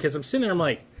life. Because I'm sitting there, I'm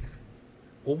like,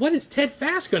 well, what is Ted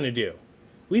Fast going to do?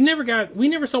 We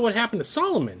never saw what happened to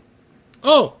Solomon.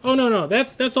 Oh no,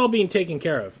 that's all being taken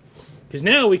care of. Because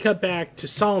now we cut back to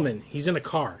Solomon. He's in a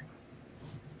car.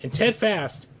 And Ted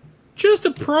Fast just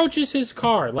approaches his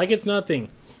car like it's nothing.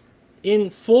 In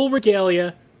full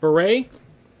regalia, beret,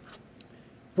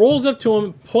 rolls up to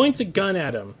him, points a gun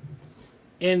at him.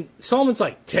 And Solomon's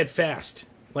like, Ted Fast,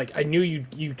 like, I knew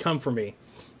you'd come for me.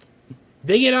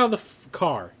 They get out of the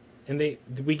car, and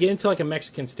we get into like a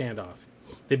Mexican standoff.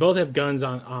 They both have guns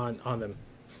on them.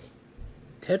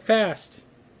 Ted Fast,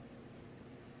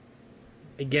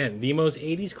 again, the most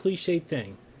 80s cliche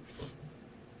thing.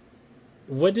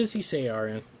 What does he say,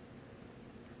 Arian?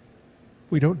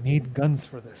 We don't need guns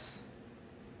for this.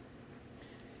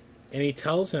 And he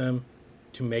tells him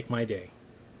to make my day.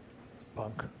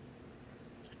 Punk.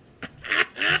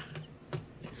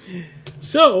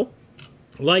 So,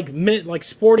 like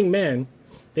sporting men,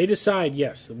 they decide,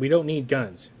 yes, we don't need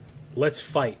guns. Let's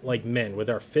fight like men with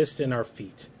our fists and our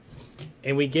feet.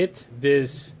 And we get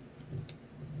this,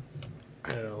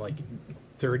 I don't know, like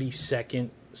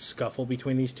 30-second scuffle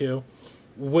between these two,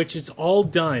 which is all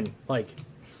done like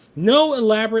no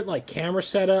elaborate like camera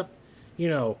setup,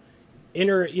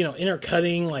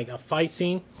 intercutting like a fight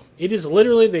scene. It is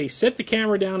literally they set the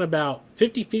camera down about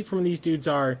 50 feet from where these dudes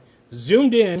are,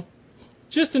 zoomed in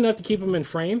just enough to keep them in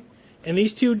frame, and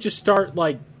these two just start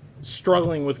like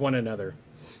struggling with one another.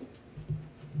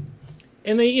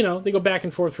 And they go back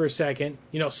and forth for a second.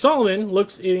 Solomon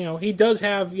looks, he does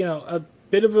have, a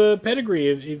bit of a pedigree,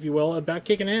 if you will, about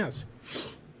kicking ass.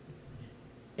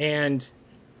 And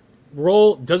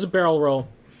does a barrel roll,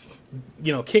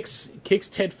 kicks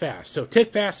Ted Fast. So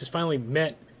Ted Fast has finally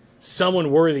met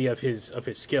someone worthy of his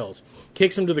skills.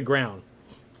 Kicks him to the ground.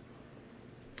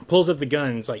 Pulls up the gun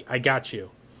and is like, I got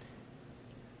you.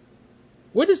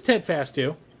 What does Ted Fast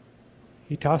do?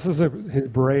 He tosses his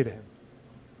beret to him.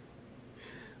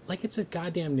 Like it's a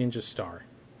goddamn ninja star.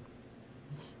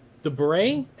 The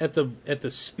beret, at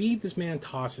the speed this man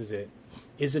tosses it,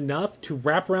 is enough to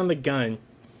wrap around the gun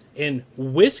and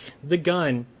whisk the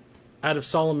gun out of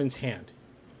Solomon's hand.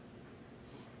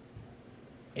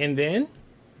 And then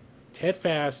Ted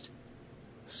Fast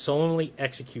solemnly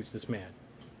executes this man.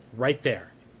 Right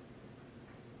there.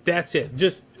 That's it.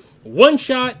 Just one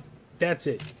shot, that's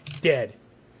it. Dead.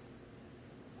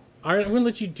 All right, I'm going to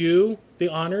let you do the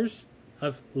honors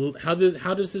of how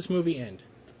does this movie end?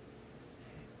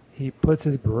 He puts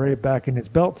his beret back in his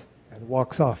belt and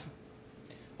walks off.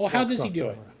 Well, how does he do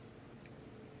it?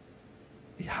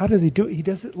 How does he do it? He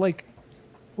does it like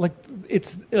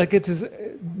it's his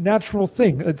natural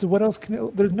thing. It's what else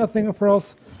there's nothing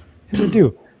else to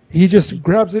do. He just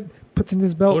grabs it, puts it in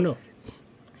his belt. Oh no,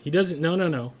 he doesn't.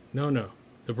 No.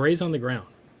 The beret's on the ground.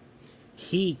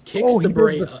 He kicks the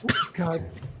beret up. God.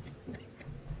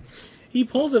 He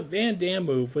pulls a Van Damme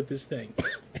move with this thing.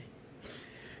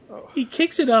 He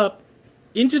kicks it up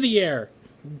into the air,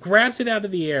 grabs it out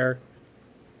of the air,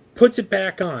 puts it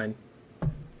back on,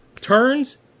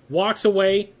 turns, walks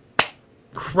away,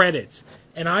 credits.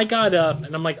 And I got up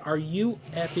and I'm like, are you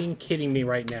effing kidding me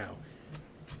right now?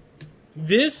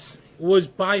 This was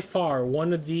by far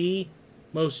one of the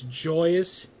most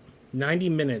joyous 90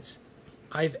 minutes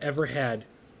I've ever had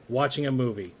watching a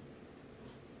movie.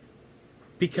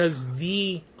 Because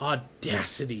the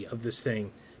audacity of this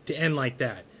thing to end like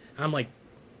that. I'm like,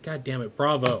 God damn it,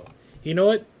 bravo. You know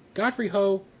what? Godfrey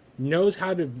Ho knows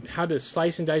how to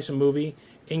slice and dice a movie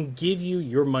and give you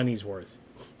your money's worth.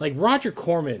 Like Roger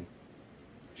Corman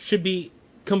should be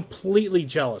completely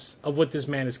jealous of what this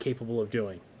man is capable of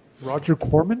doing. Roger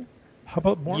Corman? How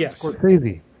about Martin Yes.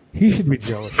 Scorsese? He should be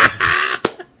jealous of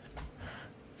it.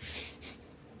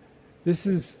 This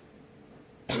is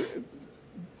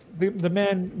the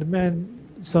man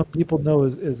some people know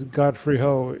as Godfrey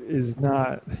Ho is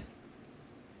not.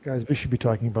 Guys, we should be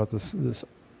talking about this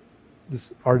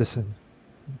artisan,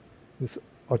 this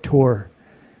auteur,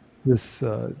 this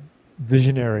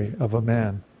visionary of a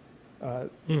man.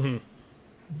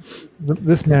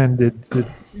 This man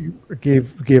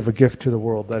gave a gift to the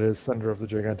world that is Thunder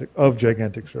of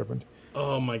Gigantic Serpent.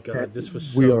 Oh my God, and this was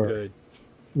so good.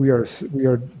 We are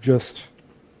just.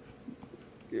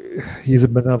 He's a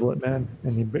benevolent man,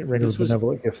 and he brings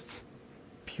benevolent gifts.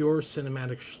 Pure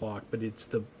cinematic schlock, but it's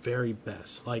the very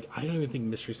best. Like, I don't even think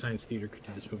Mystery Science Theater could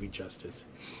do this movie justice.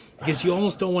 Because you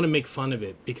almost don't want to make fun of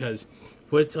it, because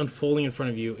what's unfolding in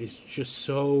front of you is just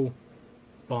so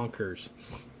bonkers.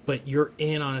 But you're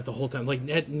in on it the whole time. Like,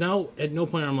 at no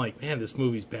point I'm like, man, this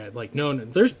movie's bad. Like, no,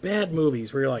 there's bad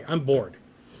movies where you're like, I'm bored.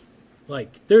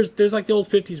 Like, there's like the old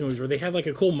 50s movies where they had like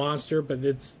a cool monster, but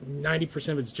it's 90%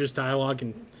 of it's just dialogue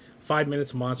and 5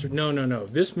 minutes of monster. No.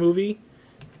 This movie,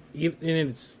 in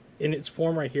its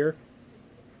form right here,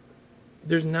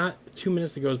 there's not 2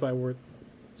 minutes that goes by where,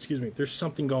 there's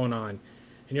something going on.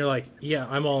 And you're like, yeah,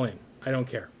 I'm all in. I don't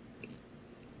care.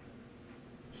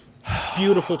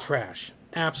 Beautiful trash.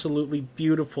 Absolutely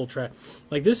beautiful trash.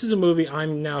 Like, this is a movie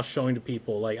I'm now showing to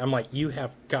people. Like, I'm like, you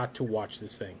have got to watch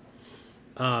this thing.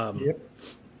 Yep.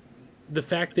 The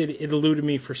fact that it eluded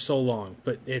me for so long,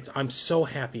 but I'm so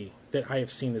happy that I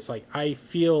have seen this. Like, I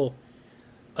feel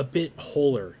a bit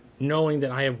wholer knowing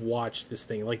that I have watched this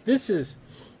thing. Like, this is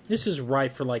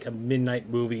right for like a midnight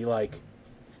movie like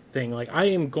thing. Like, I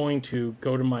am going to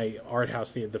go to my art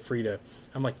house, the Frida.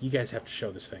 I'm like, you guys have to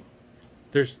show this thing.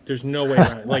 There's no way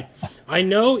around it. Like, I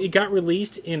know it got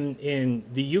released in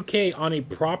the UK on a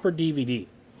proper DVD,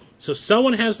 so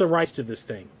someone has the rights to this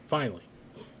thing finally.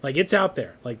 Like, it's out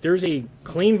there. Like, there's a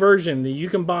clean version that you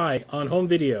can buy on home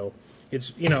video.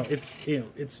 It's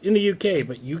it's in the UK,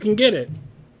 but you can get it.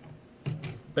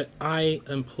 But I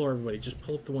implore everybody, just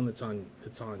pull up the one that's on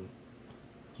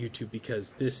YouTube,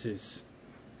 because this is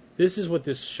what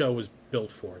this show was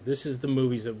built for. This is the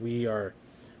movies that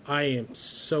I am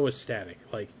so ecstatic.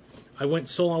 Like, I went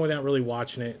so long without really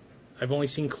watching it. I've only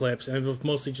seen clips, and I've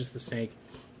mostly just the snake,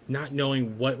 not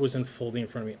knowing what was unfolding in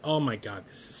front of me. Oh my God,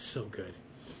 this is so good.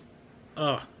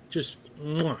 Just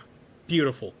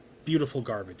beautiful, beautiful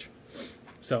garbage.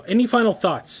 So, any final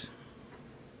thoughts?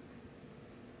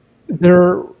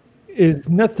 There is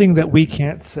nothing that we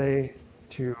can't say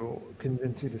to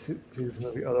convince you to see this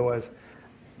movie. Otherwise,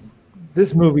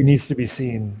 this movie needs to be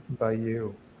seen by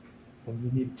you, and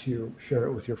you need to share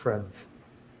it with your friends,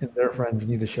 and their friends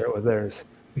need to share it with theirs,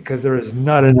 because there is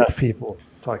not enough people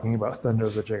talking about Thunder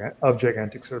of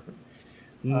Gigantic Serpent.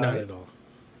 Not at all.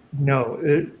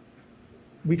 No,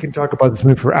 we can talk about this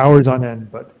movie for hours on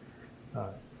end, but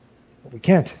we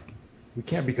can't. We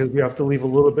can't, because we have to leave a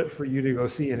little bit for you to go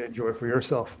see and enjoy for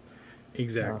yourself.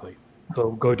 Exactly.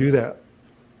 So go do that.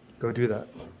 Go do that.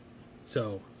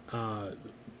 So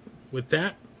with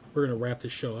that, we're going to wrap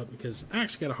this show up, because I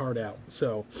actually got a hard out.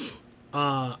 So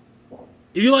if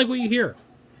you like what you hear,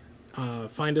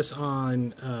 find us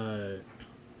on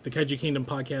the Kaiju Kingdom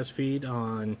podcast feed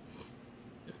on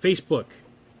Facebook,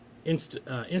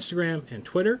 Instagram, and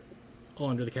Twitter, all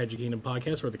under the Kaiju Kingdom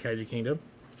podcast or the Kaiju Kingdom.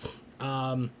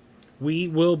 We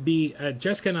will be at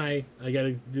Jessica and I got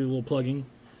to do a little plugging.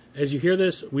 As you hear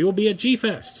this, we will be at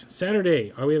G-Fest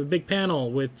Saturday. We have a big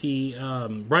panel with the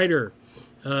writer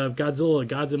of Godzilla,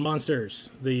 Gods and Monsters,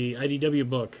 the IDW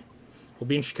book. We'll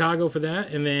be in Chicago for that,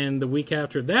 and then the week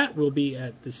after that, we'll be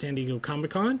at the San Diego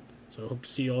Comic-Con. So I hope to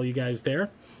see all you guys there.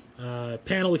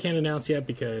 Panel we can't announce yet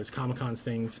because Comic-Con's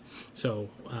things. So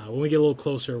when we get a little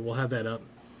closer, we'll have that up.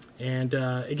 And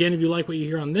again, if you like what you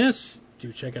hear on this,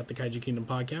 do check out the Kaiju Kingdom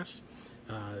podcast.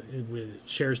 It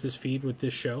shares this feed with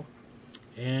this show.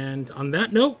 And on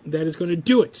that note, that is going to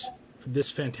do it for this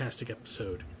fantastic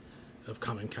episode of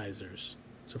Kamen Kaizers.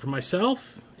 So for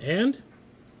myself and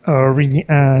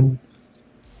and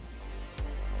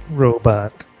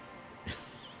Robot.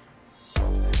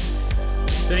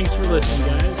 Thanks for listening,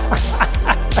 guys.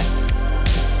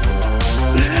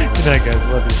 Good night, guys.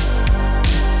 Love you.